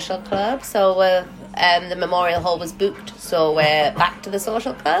Pontyland Social Club. So the Memorial Hall was booked, so we're back to the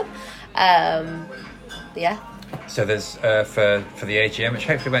Social Club. Yeah. So there's for the AGM, which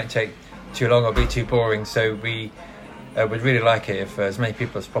hopefully won't take too long or be too boring. So we would really like it if as many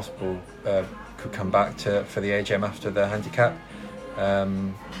people as possible could come back for the AGM after the handicap.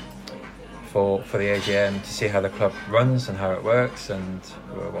 For the AGM to see how the club runs and how it works and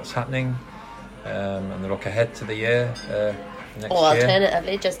what's happening, and the look ahead to the year. next Or year.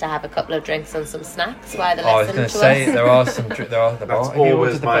 alternatively, just to have a couple of drinks and some snacks while they Oh, I was listen going to to say us. there are some. There are the bar. That's Have you always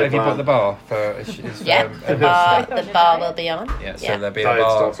ordered the my bar? Have you plan. got the bar for? Yeah, the bar will be on. Yeah, so Yeah. there'll be a Diet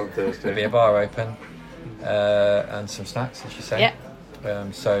bar. starts on There'll be Thursday. a bar open, and some snacks, as you say. Yeah.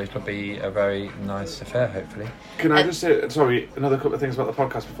 So it'll be a very nice affair, hopefully. Can I just say, sorry, another couple of things about the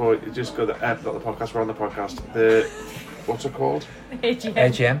podcast before you just go, not the podcast, we're on the podcast. What's it called?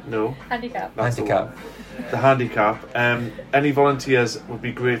 AGM. No. Handicap. That's the Handicap. one. The handicap. Any volunteers would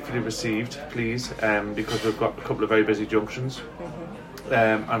be gratefully received, please, because we've got a couple of very busy junctions.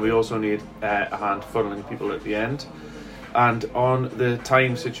 And we also need a hand funneling people at the end. And on the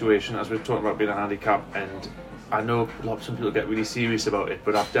time situation, as we're talking about being a handicap, and I know some people get really serious about it,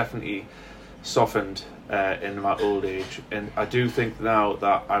 but I've definitely softened in my old age, and I do think now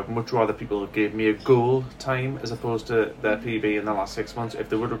that I'd much rather people gave me a goal time as opposed to their PB in the last 6 months. If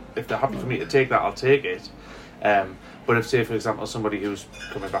they're happy for me to take that, I'll take it. But if, say, for example, somebody who's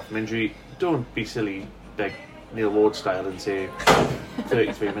coming back from injury, don't be silly, like Neil Ward style, and say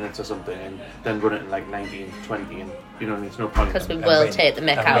 33 minutes or something, and then run it in like 19, 20, and you know, there's no point. Because we And will win. take the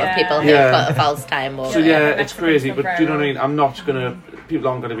mick And out win. of people who Yeah. put a false time over. So yeah, Yeah, it's crazy, but do you know what I mean? sombrero. I'm not gonna. People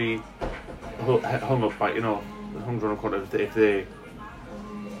aren't gonna be hung up by hung on a quarter if they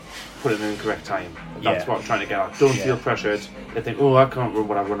put in an incorrect time. That's Yeah. what I'm trying to get at. Don't Yeah. feel pressured. They think, oh, I can't run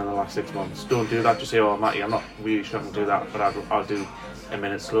what I've run in the last 6 months. Don't do that. Just say, oh, Matty, I'm not really sure I can do that, but I'll do a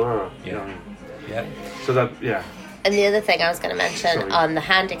minute slower. Or, you know what I mean? Yeah. So that, yeah. And the other thing I was going to mention Sorry. on the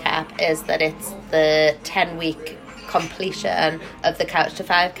handicap is that it's the 10-week completion of the Couch to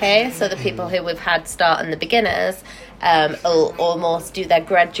 5K. So the people who we've had start in the beginners will almost do their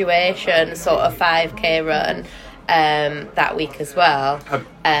graduation sort of 5K run that week as well.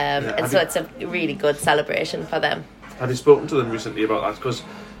 And so it's a really good celebration for them. Have you spoken to them recently about that? Because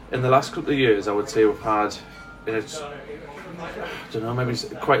in the last couple of years, I would say we've had, and it's, I don't know, maybe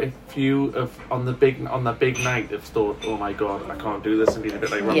quite a few of on the big night have thought, oh my god, I can't do this, and been a bit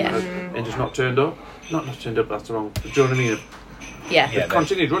like and just not turned up. Not turned up. That's the wrong. Do you know what I mean? Yeah. They've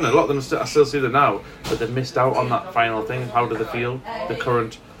continued running. A lot of them I still see them now, but they've missed out on that final thing. How do they feel? The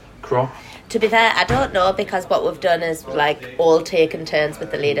current crop. To be fair, I don't know, because what we've done is like all taken turns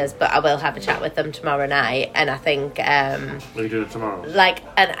with the leaders, but I will have a chat with them tomorrow night, and I think What are you doing tomorrow? like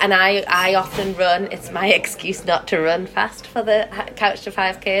and I often run. It's my excuse not to run fast for the Couch to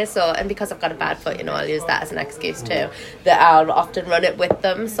 5K. So, and because I've got a bad foot, I'll use that as an excuse too. That I'll often run it with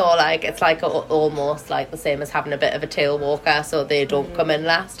them. So like it's like almost like the same as having a bit of a tail walker, so they don't come in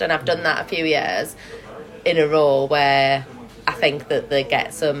last. And I've done that a few years in a row where I think that they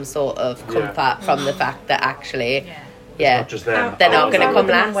get some sort of comfort from the fact that actually, Not just them. they're not I going to was come with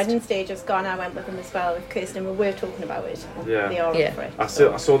them last. On Wednesday just gone, I went with them as well with Kirsten, and we were talking about it. Yeah. They are Yeah. up for it.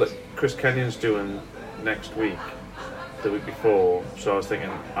 I saw that Chris Kenyon's doing next week, the week before, so I was thinking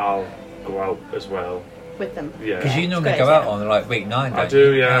I'll go out as well. with them. Yeah. Because you normally Great, go out yeah. on like week 9, don't I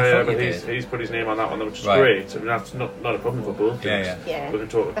do, you? I yeah, thought but you he's did. put his name on that one, which is Right. great. I mean, that's not a problem for both. Yeah, teams. yeah. Yeah, We can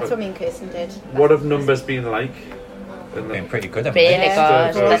talk that's about what me and Kirsten did. what have numbers been like? Been pretty good, haven't Really they?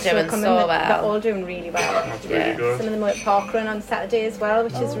 Yeah. good. They're They're doing coming, so They're well. all doing really well. That's really Yeah. good. Some of them were at Parkrun on Saturday as well,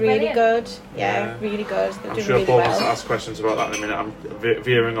 which is Oh, really brilliant. good. Yeah, Yeah. really good. They're I'm doing sure really Paul wants to well. ask questions about that in a minute. I'm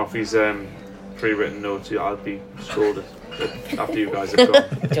veering off his pre-written notes. I'll be scolded after you guys have gone.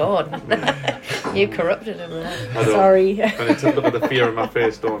 Dawn, you corrupted him there. I don't. Sorry. I need to look at the fear in my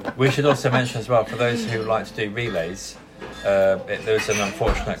face, don't. We should also mention as well, for those who like to do relays, there was an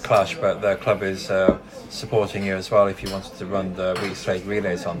unfortunate clash, but the club is supporting you as well. If you wanted to run the Wheat Slade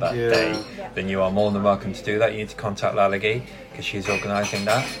relays on that Yeah. day, then you are more than welcome to do that. You need to contact Lalagi because she's organising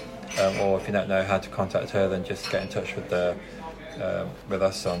that. Or if you don't know how to contact her, then just get in touch with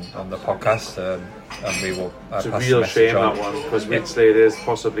us on the podcast, and we will It's a pass the real message shame on. that one, because Yeah. Wheat Slade is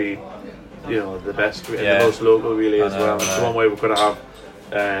possibly, the best and Yeah. the most local relay I as know, well. I It's know. the one where we've got to have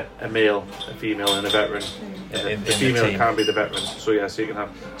a male, a female, and a veteran. in the the female team. can be the veteran, so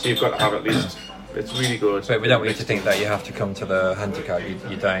you've got to have at least. It's really good. But we don't want you to think that you have to come to the handicap.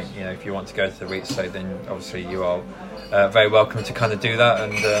 You don't. If you want to go to the Wheat Slade, then obviously you are very welcome to kind of do that,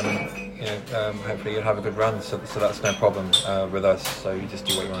 and hopefully you'll have a good run. So that's no problem with us. So you just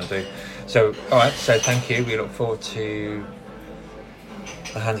do what you want to do. So all right. So thank you. We look forward to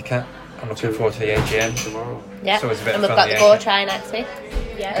the handicap. I'm looking forward to the AGM. tomorrow. Yeah, So it's a bit and of we've fun, got the yeah. Go Try next week.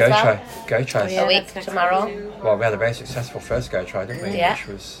 Yeah. Go as well. try. Go try. Oh, yeah. A week that's next tomorrow. Well, we had a very successful first go try, didn't we? Yeah. Which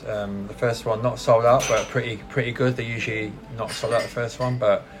was the first one not sold out, but pretty good. They're usually not sold out the first one,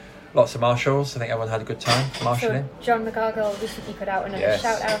 but lots of marshals. I think everyone had a good time marshalling. So John McGargle recently put out another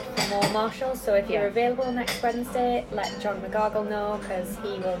shout out for more marshals. So if you're available next Wednesday, let John McGargle know, because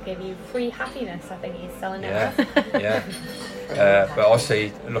he will give you free happiness. I think he's selling it. Yeah. But also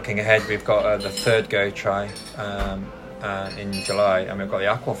looking ahead, we've got the third go try in July, and we've got the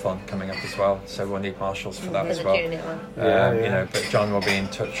aquathon coming up as well. So we'll need marshals for that as well. You know, but John will be in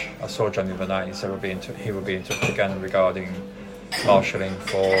touch. I saw John the other night. He said he will be in touch again regarding marshalling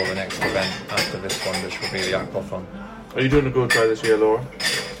for the next event after this one, which will be the aquathon. Are you doing a go try this year, Laura?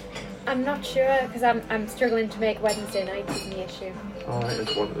 I'm not sure, because I'm struggling to make Wednesday nights is the issue. Alright, is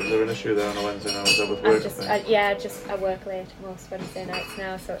there an issue there on a Wednesday night? Is that with work? I work late most Wednesday nights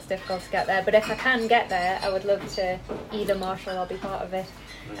now, so it's difficult to get there. But if I can get there, I would love to either marshal or be part of it.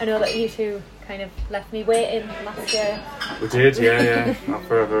 I know that you two kind of left me waiting last year. We did, yeah. I'm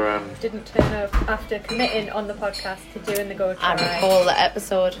forever. Didn't turn up after committing on the podcast to doing the go try. I recall the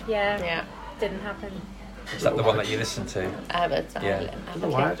episode. Yeah. Didn't happen. Is that the one that you listened to? I don't know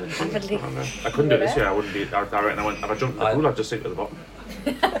why I didn't. I couldn't do it this year. I wouldn't be. I reckon I went. If I jumped in the pool, I'd just sink to the bottom.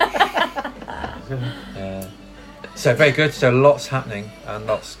 So very good. So lots happening and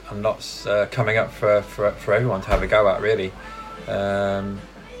lots coming up for everyone to have a go at, really.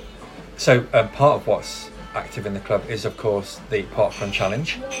 So part of what's active in the club is, of course, the parkrun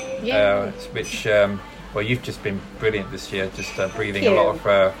challenge, which you've just been brilliant this year, just breathing a lot of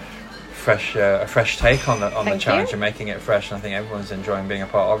a fresh take on the challenge and making it fresh, and I think everyone's enjoying being a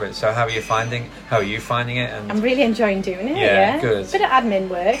part of it. So how are you finding it? And I'm really enjoying doing it. Good. Bit of admin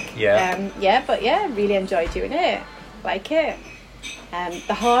work, but really enjoy doing it, like it.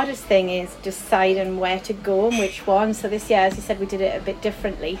 The hardest thing is deciding where to go and which one. So this year, as you said, we did it a bit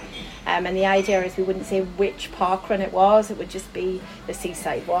differently, and the idea is we wouldn't say which parkrun it was. It would just be the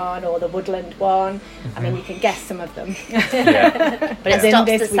seaside one or the woodland one. I mean, you can guess some of them. But it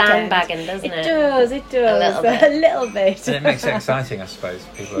stops the sandbagging, doesn't it? It does a little bit. And it makes it exciting, I suppose.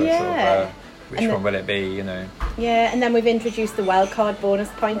 People are sort of which one will it be, you know? Yeah, and then we've introduced the wildcard bonus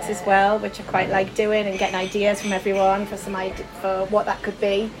points as well, which I quite like doing, and getting ideas from everyone for for what that could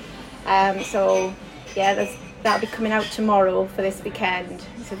be. That'll be coming out tomorrow for this weekend.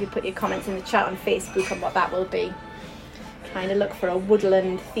 So if you put your comments in the chat on Facebook on what that will be. Trying to look for a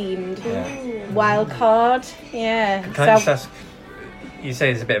woodland themed wild card. Yeah. Can I just ask, you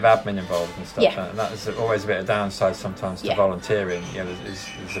say there's a bit of admin involved and stuff, and that is always a bit of downside sometimes to volunteering. You know,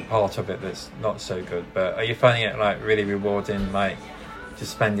 there's a part of it that's not so good. But are you finding it like really rewarding, like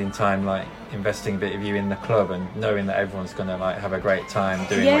just spending time like investing a bit of you in the club and knowing that everyone's going to like have a great time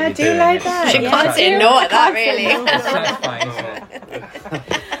doing what you're doing? Like that. She can't say no at that, really. That's fine, isn't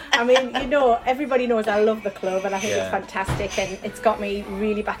it? I mean, everybody knows I love the club, and I think it's fantastic, and it's got me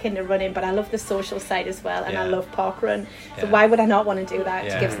really back into running, but I love the social side as well, and I love parkrun, so why would I not want to do that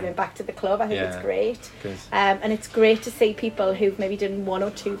to give something back to the club? I think it's great. And it's great to see people who've maybe done one or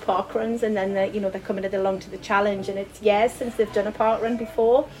two parkruns, and then they're coming along to the challenge, and it's years since they've done a parkrun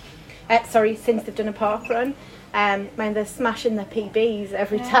before. Since they've done a parkrun. They're smashing their PBs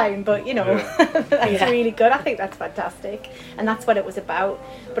every time, but that's really good. I think that's fantastic, and that's what it was about.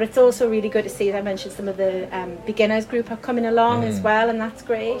 But it's also really good to see, as I mentioned, some of the beginners group are coming along as well, and that's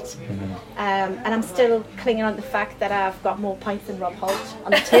great. And I'm still clinging on to the fact that I've got more points than Rob Holt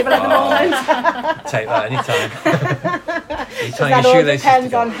on the table at the moment. Take that anytime. That all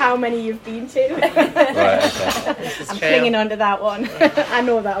depends on how many you've been to. Right, okay. I'm clinging on to that one. I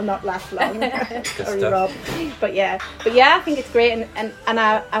know that'll not last long. Sorry, Rob. But yeah, I think it's great, and as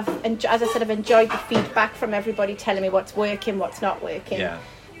I said, I've enjoyed the feedback from everybody telling me what's working, what's not working. Yeah.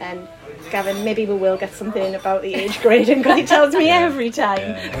 And Gavin, maybe we will get something about the age grading, because he tells me every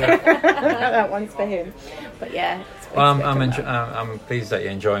time. That one's for him. But yeah. Well, I'm pleased that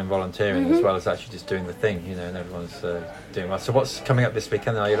you're enjoying volunteering as well as actually just doing the thing, and everyone's doing well. So what's coming up this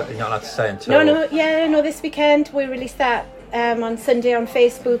weekend? You're not allowed to say until... No, this weekend we released that on Sunday on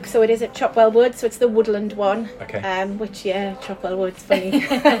Facebook, so it is at Chopwell Wood, so it's the woodland one. Okay. Which, Chopwell Wood's funny.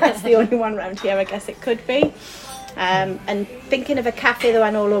 That's the only one around here, I guess it could be. And thinking of a cafe, though, I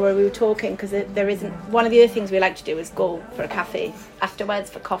know, Laura, we were talking, because there isn't. One of the other things we like to do is go for a cafe afterwards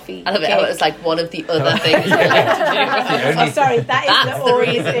for coffee. I love it how it's like one of the other things we like to do. Sorry, that's the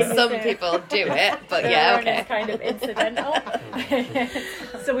reason some people do it, but it's kind of incidental.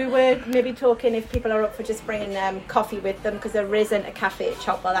 So we were maybe talking if people are up for just bringing coffee with them, because there isn't a cafe at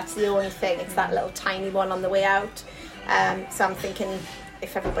Chopwell. That's the only thing. It's that little tiny one on the way out. So I'm thinking,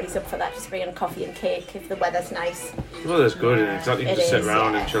 if everybody's up for that, just bringing coffee and cake if the weather's nice. Well, that's good. Exactly. You can just sit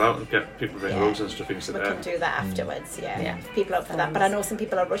around and chill out and get people to bring rugs and stuff. You can sit there. We can do that afterwards. If people are up for that. But I know some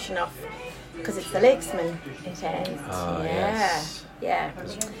people are rushing off because it's the Lakesman. It is. Oh, yeah. yes. Yeah.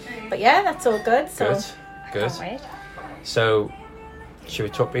 But yeah, that's all good. So. Good. Can't wait. So, should we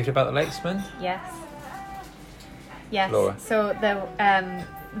talk briefly about the Lakesman? Yes. Yes. Laura. So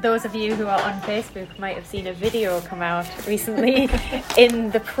those of you who are on Facebook might have seen a video come out recently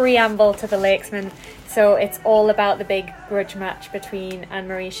in the preamble to the Lakesman. So it's all about the big grudge match between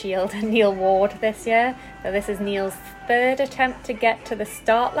Anne-Marie Shield and Neil Ward this year. So this is Neil's third attempt to get to the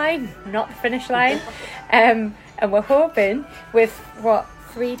start line, not the finish line. And we're hoping with 4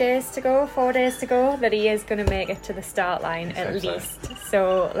 days to go, that he is going to make it to the start line at least.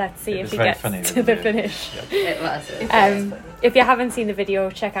 So let's see if he gets to the finish. It was. If you haven't seen the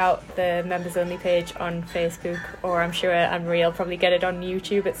video, check out the members only page on Facebook, or I'm sure Anne-Marie will probably get it on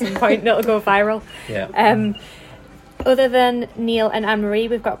YouTube at some point and it'll go viral. Yeah. Other than Neil and Anne-Marie,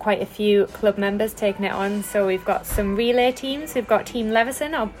 we've got quite a few club members taking it on. So we've got some relay teams. We've got Team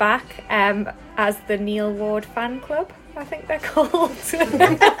Leveson are back as the Neil Ward fan club, I think they're called. It's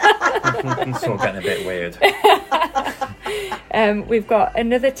all getting a bit weird. We've got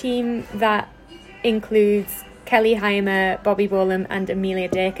another team that includes Kelly Heimer, Bobby Bolam and Amelia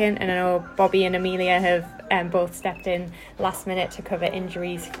Dakin, and I know Bobby and Amelia have both stepped in last minute to cover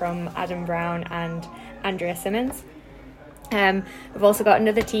injuries from Adam Brown and Andrea Simmons. We've also got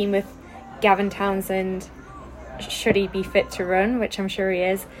another team with Gavin Townsend, should he be fit to run, which I'm sure he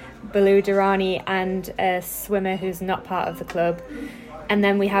is, Baloo Durrani and a swimmer who's not part of the club. And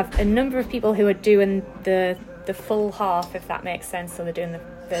then we have a number of people who are doing the full half, if that makes sense. So they're doing the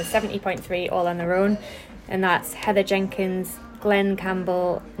 70.3 all on their own. And that's Heather Jenkins, Glenn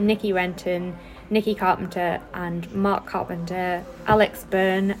Campbell, Nikki Renton, Nikki Carpenter and Mark Carpenter, Alex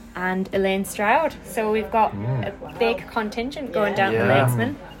Byrne and Elaine Stroud. So we've got a big contingent going down the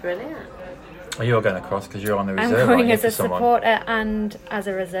Lakesman. Brilliant. Well, you're going across because you're on the reserve. I'm going as a someone? supporter and as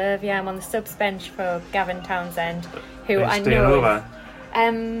a reserve. Yeah, I'm on the subs bench for Gavin Townsend, who I staying know. over?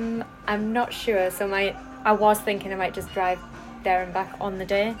 I'm not sure. So I was thinking I might just drive there and back on the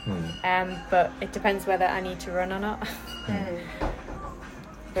day. But it depends whether I need to run or not.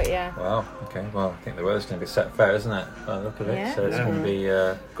 But yeah. Wow. Okay. Well, I think the weather's going to be set fair, isn't it? By the look of it. Yeah. So it's going to be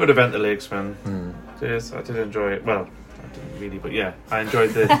good event, the Lakesman. It is. I did enjoy it. Well, I didn't really, but yeah, I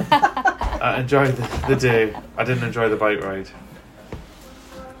enjoyed the. I enjoyed the day. I didn't enjoy the bike ride.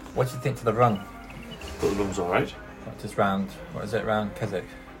 What do you think to the run? But the run was all right. Just round. What is it? Round Keswick.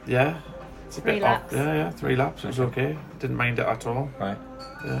 Yeah. It's a 3 bit laps. Yeah, 3 laps. It was okay. Didn't mind it at all. Right.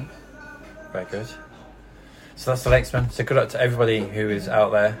 Yeah. Very good. So that's the Lakesman. So good luck to everybody who is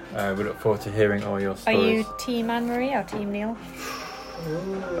out there. We look forward to hearing all your Are stories. you Team Anne-Marie or Team Neil?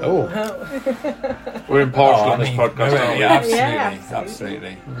 Oh. We're impartial on this podcast, aren't we? Yeah,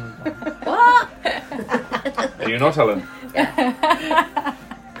 absolutely. What? Are you not, Helen?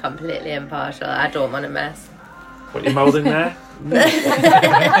 Completely impartial. I don't want to mess. What are you mouthing there?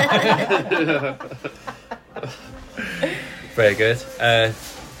 Very good.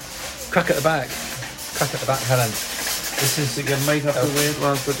 Crack at the back. Crack at the back, Helen. This is. You might have to wait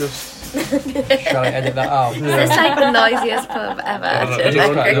whilst we're just. Shall I edit that out? It's like the noisiest club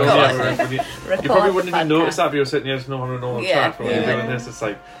ever. You probably wouldn't even notice that if you were sitting here just not on a normal track when you're doing this. It's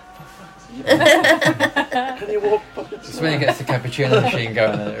like. Can you walk? It's when it gets the cappuccino machine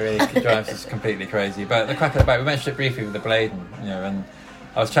going and it really drives us completely crazy. But the crack at the back, we mentioned it briefly with the blade, and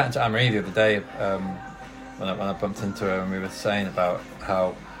I was chatting to Anne-Marie the other day when I bumped into her, and we were saying about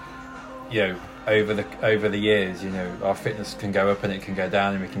how over the years, our fitness can go up and it can go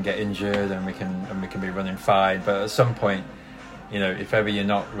down, and we can get injured and we can be running fine. But at some point, if ever you're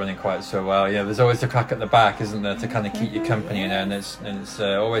not running quite so well, there's always the crack at the back, isn't there, to kind of keep you company, and it's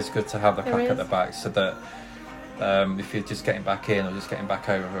always good to have the crack at the back, so that if you're just getting back in or just getting back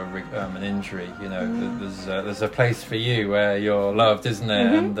over an injury, there's a place for you where you're loved, isn't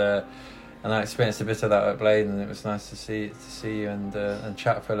there? And I experienced a bit of that at Blade, and it was nice to see you and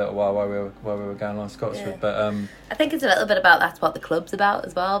chat for a little while we were going along Scotswood. But I think it's a little bit about that's what the club's about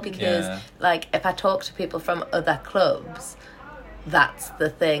as well, because if I talk to people from other clubs, that's the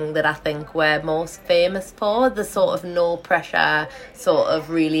thing that I think we're most famous for, the sort of no pressure, sort of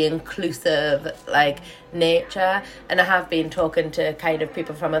really inclusive nature. And I have been talking to kind of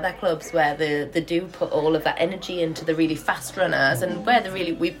people from other clubs where they do put all of that energy into the really fast runners, and where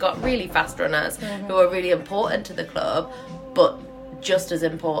we've got really fast runners who are really important to the club, but just as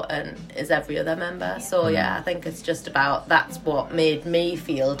important is every other member. So I think it's just about, that's what made me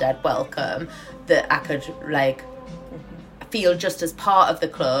feel dead welcome, that I could feel just as part of the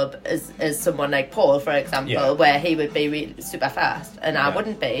club as someone like Paul, for example, where he would be really super fast and I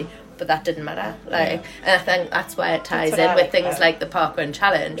wouldn't be, but that didn't matter. And I think that's where it ties in with things like the Parkrun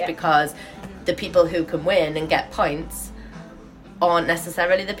Challenge, because the people who can win and get points aren't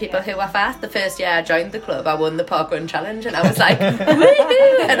necessarily the people who are fast. The first year I joined the club, I won the parkrun challenge, and I was like,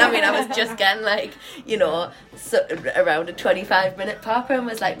 woohoo! And I mean, I was just getting like, you know, around a 25-minute parkrun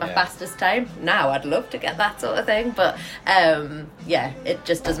was like my fastest time. Now I'd love to get that sort of thing, but it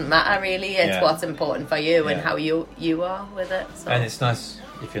just doesn't matter really. It's what's important for you and how you are with it. So. And it's nice,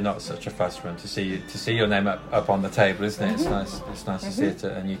 if you're not such a fast runner, to see your name up on the table, isn't it? It's nice to see it,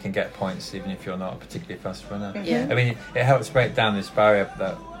 and you can get points even if you're not a particularly fast runner. I mean, it helps break down this barrier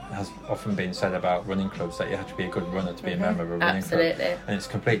that has often been said about running clubs, that you have to be a good runner to be a member of a running club, and it's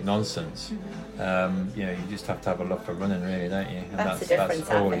complete nonsense. You know, you just have to have a love for running, really, don't you? And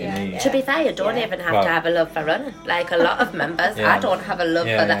that's all you need. To be fair, you don't even have to have a love for running. Like a lot of members, I don't have a love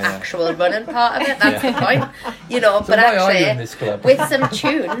for the actual running part of it. That's the point, you know. So but actually, with some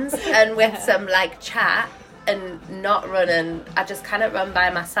tunes and with some like chat and not running, I just cannot run by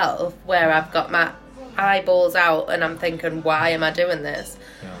myself where I've got my eyeballs out and I'm thinking, why am I doing this?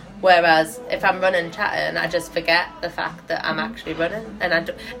 Whereas if I'm running chatting, I just forget the fact that I'm actually running,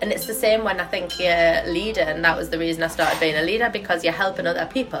 and it's the same when I think you're leading. That was the reason I started being a leader, because you're helping other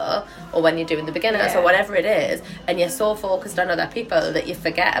people, or when you're doing the beginners or whatever it is, and you're so focused on other people that you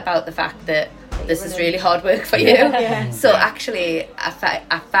forget about the fact that this is really hard work for you. So actually I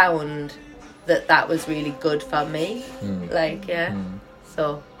found that was really good for me.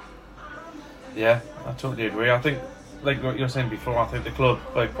 So yeah, I totally agree. I think, like what you were saying before, I think the club,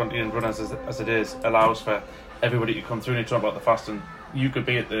 like Ponty and Runners as it is, allows for everybody to come through. And you talk about the fast, and you could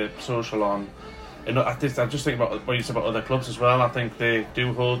be at the social on. And I just think about what you said about other clubs as well. I think they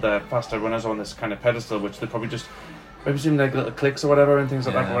do hold their faster runners on this kind of pedestal, which they probably just maybe seem like little clicks or whatever and things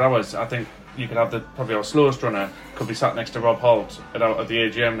like that. But I think you could have probably our slowest runner could be sat next to Rob Holt at the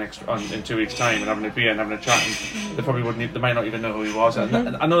AGM in 2 weeks' time and having a beer and having a chat, and they probably wouldn't. They might not even know who he was.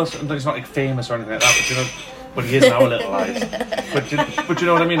 And I know it's not like famous or anything like that, but you know. But he is in our little lives. But you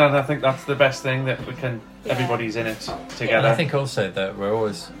know what I mean? And I think that's the best thing, that we can, everybody's in it together. And I think also that we're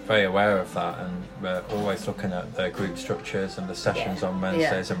always very aware of that, and we're always looking at the group structures and the sessions on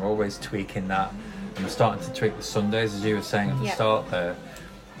Wednesdays, and we're always tweaking that. And we're starting to tweak the Sundays, as you were saying at the start there.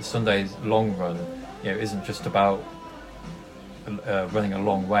 The Sunday's long run, you know, isn't just about running a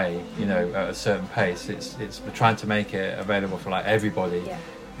long way, you know, at a certain pace. It's we're trying to make it available for like everybody.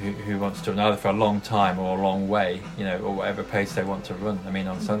 Who wants to run either for a long time or a long way, you know, or whatever pace they want to run. I mean,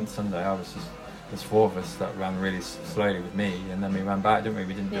 on Sunday, there's 4 of us that ran really slowly with me, and then we ran back, didn't we?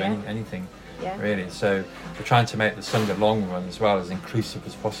 We didn't do anything really. So we're trying to make the Sunday long run as well as inclusive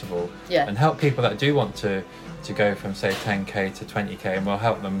as possible, and help people that do want to go from say 10k to 20k, and we'll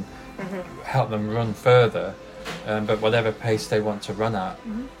help them run further, but whatever pace they want to run at,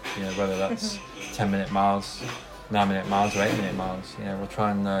 you know, whether that's 10-minute miles, 9-minute miles or 8-minute miles, you know, we'll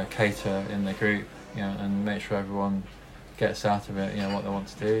try and cater in the group, you know, and make sure everyone gets out of it, you know, what they want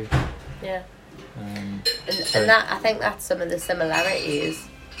to do. And that, I think that's some of the similarities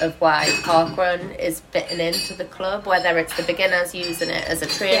of why parkrun is fitting into the club, whether it's the beginners using it as a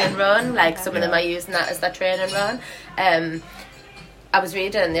training run, like some of them are using that as their training run. I was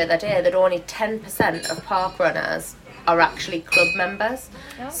reading the other day that only 10% of park runners are actually club members,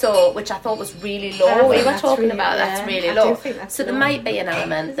 so which I thought was really low. We were talking about that's really low. So there might be an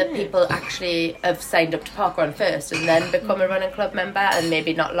element that people actually have signed up to parkrun first and then become a running club member and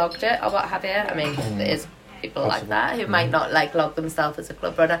maybe not logged it or what have you. I mean, there is people like that who might not like log themselves as a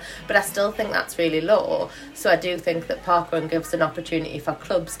club runner, but I still think that's really low. So I do think that parkrun gives an opportunity for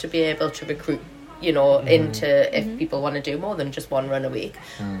clubs to be able to recruit, you know, into if people want to do more than just one run a week,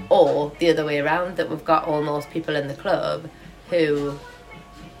 or the other way around, that we've got almost people in the club who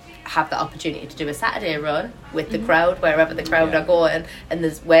have the opportunity to do a Saturday run with the crowd, wherever the crowd are going,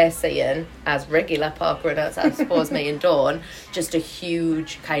 and we're seeing, as regular park runners, I suppose me and Dawn, just a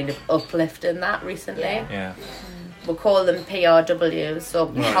huge kind of uplift in that recently. We'll call them PRWs, so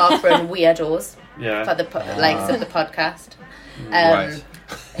park run weirdos, for the likes of the podcast.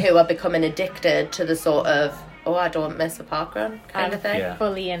 Who are becoming addicted to the sort of, I don't miss a parkrun kind of thing.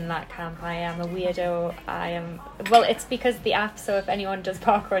 Fully in that camp. I am a weirdo. Well, it's because the app, so if anyone does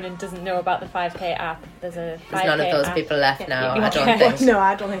parkrun and doesn't know about the 5k app, there's a 5k There's none of those app. people left now, I don't think. No,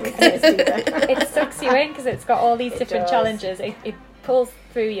 I don't think there is either. It sucks you in because it's got all these different challenges. It pulls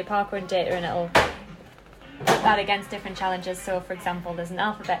through your parkrun data and it'll put that against different challenges. So for example, there's an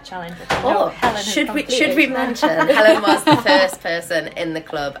alphabet challenge which Helen should we mention Helen was the first person in the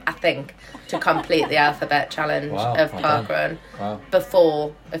club, I think, to complete the alphabet challenge of parkrun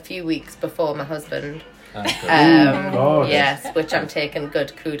before, a few weeks before my husband. Yes, which I'm taking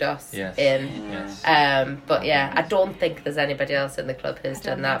good kudos in. Yes. But yeah, I don't think there's anybody else in the club who's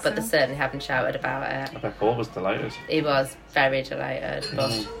done that, but they certainly haven't shouted about it. I bet Paul was delighted. He was very delighted,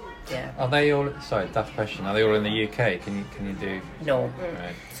 but yeah. Are they all? Sorry, daft question. Are they all in the UK? Can you do? No.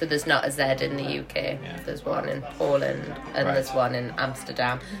 Right. So there's not a Z in the UK. Yeah. There's one in Poland and Right. there's one in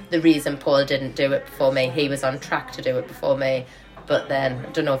Amsterdam. The reason Paul didn't do it before me, he was on track to do it before me. But then,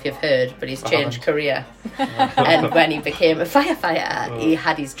 I don't know if you've heard, but he's changed career. And when he became a firefighter, he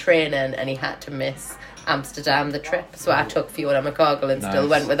had his training and he had to miss Amsterdam the trip. So I took Fiona McCargill and still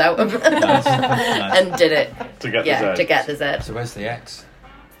went without him. Nice. And did it To get the Z. to get the Z. So where's the X?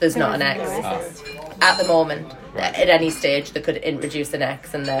 There's not an X. At the moment. Right. At any stage they could introduce an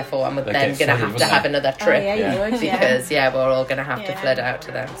X, and therefore I'm then get going to flooded, have to wouldn't have they? another trip. You would, Because we're all going to have to flood out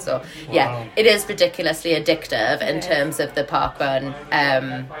to them. So it is ridiculously addictive in terms of the Parkrun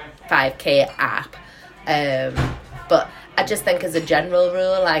 5k app. But I just think as a general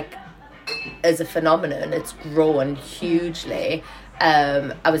rule, like as a phenomenon, it's grown hugely.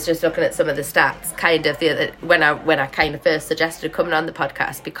 I was just looking at some of the stats kind of when I kind of first suggested coming on the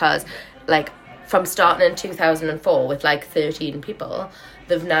podcast, because like from starting in 2004 with like 13 people,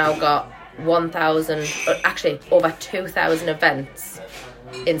 they've now got 1,000, actually over 2,000 events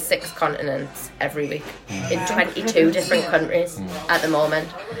in 6 continents every week in 22 different countries at the moment.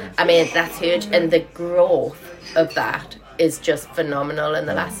 I mean, that's huge, and the growth of that is just phenomenal in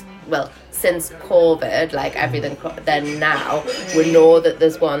the last, since COVID, like everything, then now we know that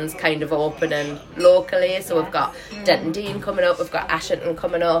there's ones kind of opening locally. So we've got Denton Dean coming up, we've got Ashington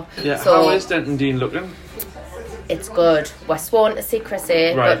coming up. Yeah, so how is Denton Dean looking? it's good. We're sworn to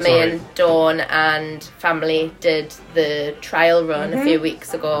secrecy, but me and Dawn and family did the trial run a few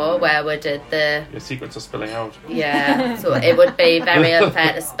weeks ago where we did the... Your secrets are spilling out. Yeah, so it would be very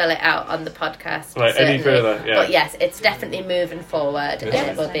unfair to spill it out on the podcast. Right, certainly. any further, yeah. But yes, it's definitely moving forward, and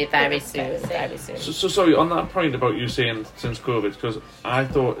it will be very soon, very soon. So sorry, on that point about you saying since COVID, because I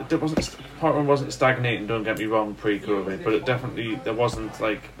thought Parkrun wasn't stagnating, don't get me wrong, pre-COVID, but there wasn't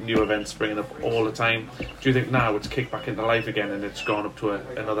like new events springing up all the time. Do you think now it's kicked back into life again and it's gone up to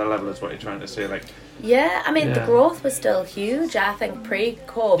another level, is what you're trying to say? Like, yeah, I mean, the growth was still huge, I think,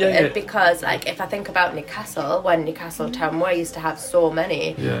 pre-COVID, because, like, if I think about Newcastle, when Newcastle Town used to have so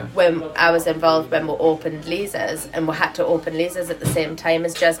many, when I was involved when we opened Lisa's, and we had to open Lisa's at the same time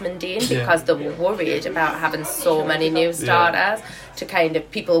as Jasmine Dean, because they were worried about having so many new starters, to kind of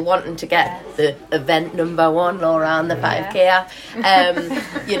people wanting to get the event number one or on the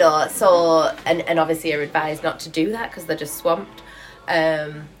 5k, you know, so, and obviously you're advised not to do that because they're just swamped.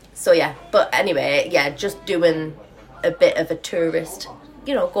 So yeah, but anyway, just doing a bit of a tourist,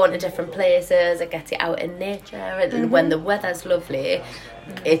 you know, going to different places, it gets you out in nature, and when the weather's lovely,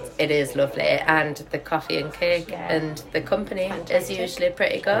 it is lovely, and the coffee and cake and the company is usually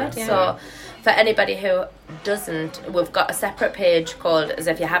pretty good. So for anybody who doesn't, we've got a separate page called, as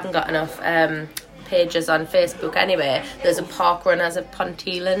if you haven't got enough pages on Facebook anyway, there's a Park Runners of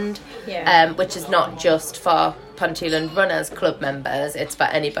Ponteland, which is not just for Ponteland Runners Club members, it's for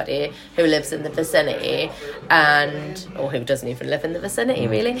anybody who lives in the vicinity or who doesn't even live in the vicinity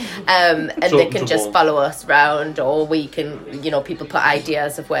really, and they can just follow us round, or we can, you know, people put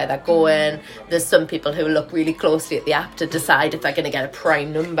ideas of where they're going. There's some people who look really closely at the app to decide if they're going to get a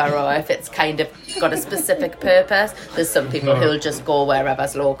prime number or if it's kind of got a specific purpose. There's some people who'll just go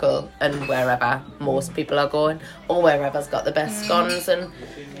wherever's local and wherever most people are going, or wherever's got the best scones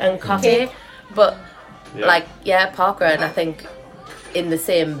and coffee. But Parkrun, I think, in the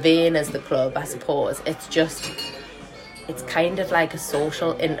same vein as the club, I suppose, it's kind of like a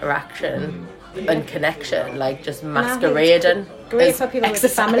social interaction and connection, like just masquerading. Great for people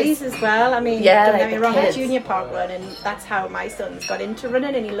with families as well. I mean, don't get me wrong, I'm junior Parkrun, and that's how my son's got into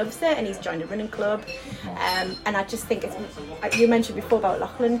running, and he loves it, and he's joined a running club. And I just think you mentioned before about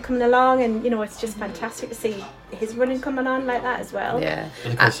Lachlan coming along, and you know, it's just fantastic to see his running coming on like that as well. Yeah,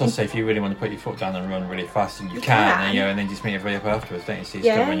 it's also if you really want to put your foot down and run really fast, and you can. And then just meet everybody up afterwards, don't you? So you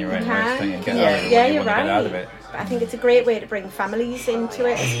still run your own race, don't you? And get out of it. I think it's a great way to bring families into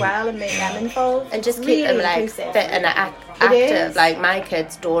it as well and make them involved and just keep really them like inclusive. Fit and active. Like my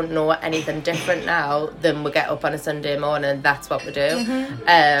kids don't know anything different now than we get up on a Sunday morning. That's what we do.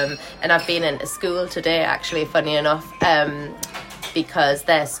 And I've been into school today, actually, funny enough, because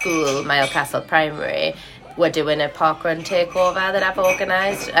their school, Castle Primary, we're doing a parkrun takeover that I've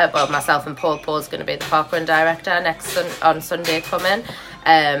organised. Myself and Paul's going to be the parkrun director on Sunday coming.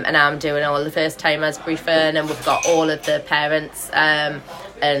 And I'm doing all the first timers briefing, and we've got all of the parents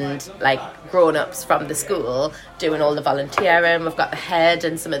and like grown-ups from the school doing all the volunteering. We've got the head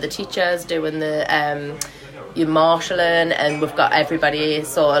and some of the teachers doing the your marshalling, and we've got everybody,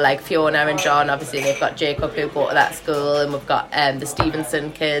 so like Fiona and John, obviously they've got Jacob who go to that school, and we've got the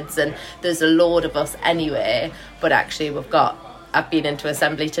Stevenson kids, and there's a load of us anyway. But actually I've been into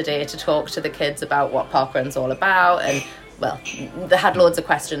assembly today to talk to the kids about what parkrun's all about, and well, they had loads of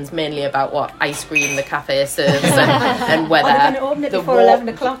questions, mainly about what ice cream the cafe serves and whether they're going to open it before 11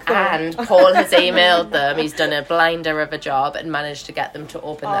 o'clock. And Paul has emailed them. He's done a blinder of a job and managed to get them to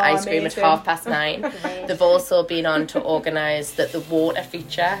open the ice cream at 9:30. They've also been on to organise that the water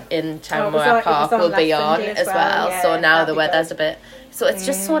feature in Townmoor Park will be on as well. Yeah, so now the weather's a bit... So it's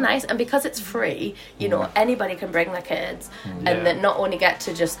just so nice, and because it's free, you know, anybody can bring their kids, and then not only get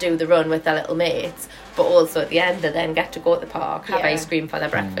to just do the run with their little mates, but also at the end they then get to go to the park, have ice cream for their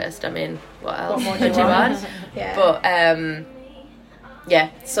breakfast. I mean, what else would you want? But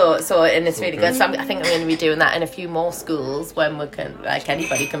so and it's really good. So I think I'm going to be doing that in a few more schools when we can, like,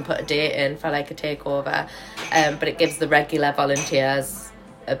 anybody can put a date in for like a takeover, but it gives the regular volunteers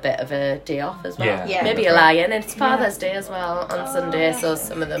a bit of a day off as well. Maybe a lie-in. It's Father's Day as well on Sunday, so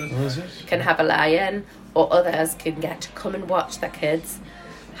some of them can have a lie-in, or others can get to come and watch their kids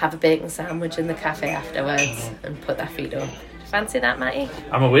have a bacon sandwich in the cafe afterwards and put their feet up. Fancy that, Matty?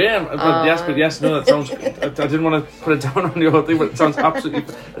 I'm aware, but yes, no, that sounds... I didn't want to put it down on your thing, but it sounds absolutely...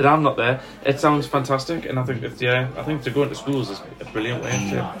 that I'm not there. It sounds fantastic, and I think I think to go into schools is a brilliant way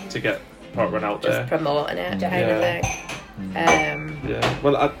to get parkrun out there. Just promoting it, kind of thing.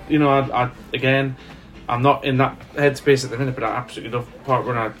 Well, again, I'm not in that headspace at the minute, but I absolutely love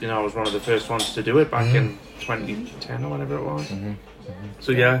parkrun. I was one of the first ones to do it back in 2010 or whatever it was.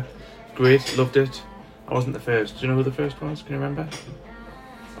 So yeah, great, loved it. I wasn't the first. Do you know who the first was? Can you remember?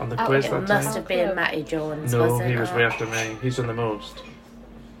 On the quiz that time? It must have been Matty Jones. No, he was way after me. He's done the most.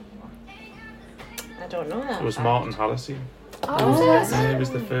 I don't know that. It was Martin Hallisey. He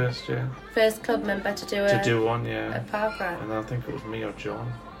was the first, First club member to do it. To do one, a parkrun. And then I think it was me or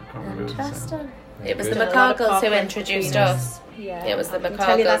John. I can't remember. Interesting. It was the McCargles who introduced us. Yeah. It was the McCargles.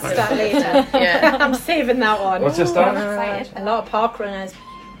 Tell you that stat later. I'm saving that one. What's your stat? A lot of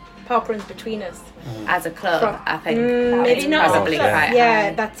parkruns between us. As a club, I think. Maybe not probably as a club. quite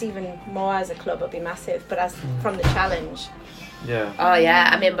Yeah, that's even more as a club. It'll be massive. But as from the challenge. Yeah. Oh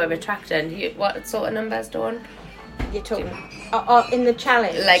yeah, I mean, we're retracting. What sort of numbers, Dawn? You're talking in the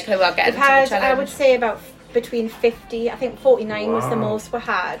challenge. Like who are getting to the challenge? I would say about between 50. I think 49 was the most we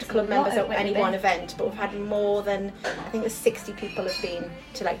had club members at any one event, but we've had more than, I think there's 60 people have been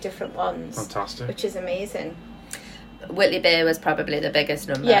to like different ones. Fantastic. Which is amazing. Whitley Bay was probably the biggest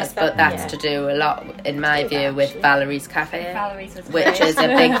number, yes, but that's to do a lot, in my view, with Valerie's Cafe, which is a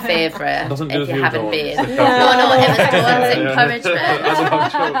big favourite if you haven't been. No, it was Dawn's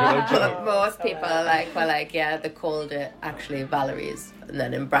encouragement. But most people they called it actually Valerie's, and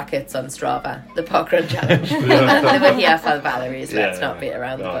then in brackets on Strava, the parkrun challenge. They were here for Valerie's, let's not beat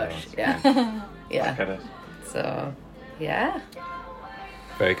around the bush. Yeah. So, yeah.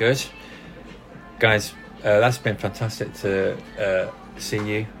 Very good. Guys, that's been fantastic to see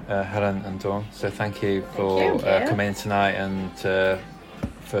you, Helen and Dawn. So thank you for coming in tonight and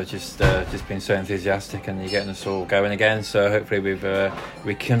for just being so enthusiastic, and you're getting us all going again. So hopefully we've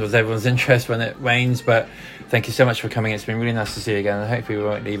rekindled everyone's interest when it rains. But thank you so much for coming. It's been really nice to see you again, and hopefully we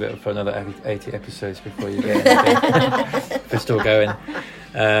won't leave it for another 80 episodes before you get in. If we're still going.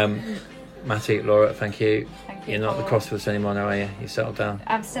 Matty, Laura, thank you. You're not the cross with us anymore now, are you? You settled down?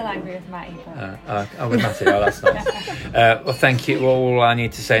 I'm still angry with Matty. With Matty. Oh, that's nice. Well, thank you. All I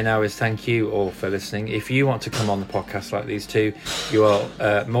need to say now is thank you all for listening. If you want to come on the podcast like these two, you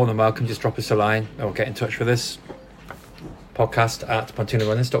are more than welcome. Just drop us a line or get in touch with us. Podcast at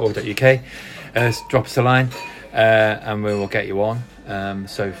pontoonrunners.org.uk. Drop us a line and we will get you on.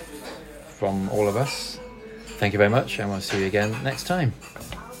 So from all of us, thank you very much, and we'll see you again next time.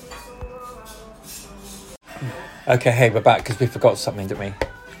 Okay, hey, we're back because we forgot something, didn't we?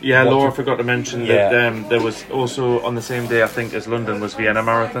 Yeah, Laura forgot to mention that there was also on the same day, I think, as London was Vienna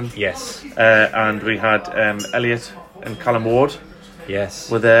Marathon. Yes. And we had Elliot and Callum Ward. Yes.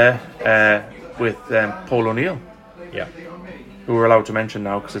 Were there with Paul O'Neill. Yeah. Who we're allowed to mention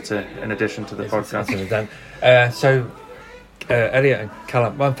now because it's in addition to the podcast. Elliot and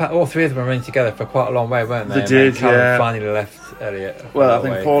Callum, well, in fact, all three of them were running together for quite a long way, weren't they? They did, Callum finally left Elliot. Well, I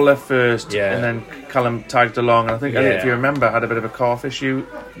think Paul left first, and then Callum tagged along. And I think Elliot, if you remember, had a bit of a calf issue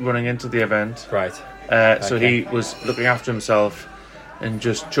running into the event. Right. So he was looking after himself and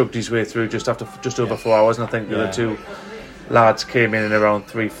just chugged his way through just over 4 hours. And I think the other two lads came in around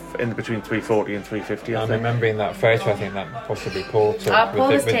between 340 and 350. I'm remembering that photo. I think that possibly Paul took Paul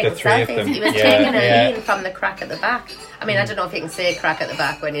was with taking the three of them. selfies. He was taking a lean from the Craic at the back. I mean, I don't know if you can say Craic at the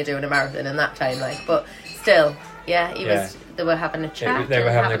back when you're doing a marathon in that time, like, but still, he was. They were having a chat. They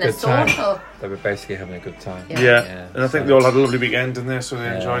were having a good time. Social. They were basically having a good time. Yeah. And I think they all had a lovely weekend in there, so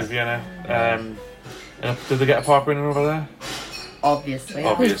they enjoyed Vienna. Did they get a park winner over there? Obviously.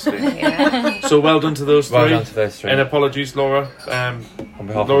 So well done to those three. Well done to those three. And apologies, Laura. On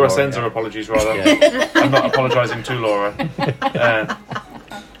behalf Laura of sends her apologies, rather. I'm not apologising to Laura.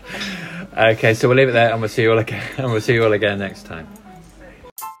 Okay, so we'll leave it there, and we'll see you all again. And we'll see you all again next time.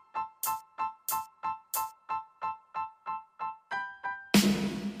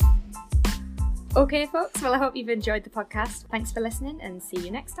 Okay, folks. Well, I hope you've enjoyed the podcast. Thanks for listening, and see you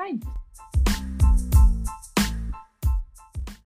next time.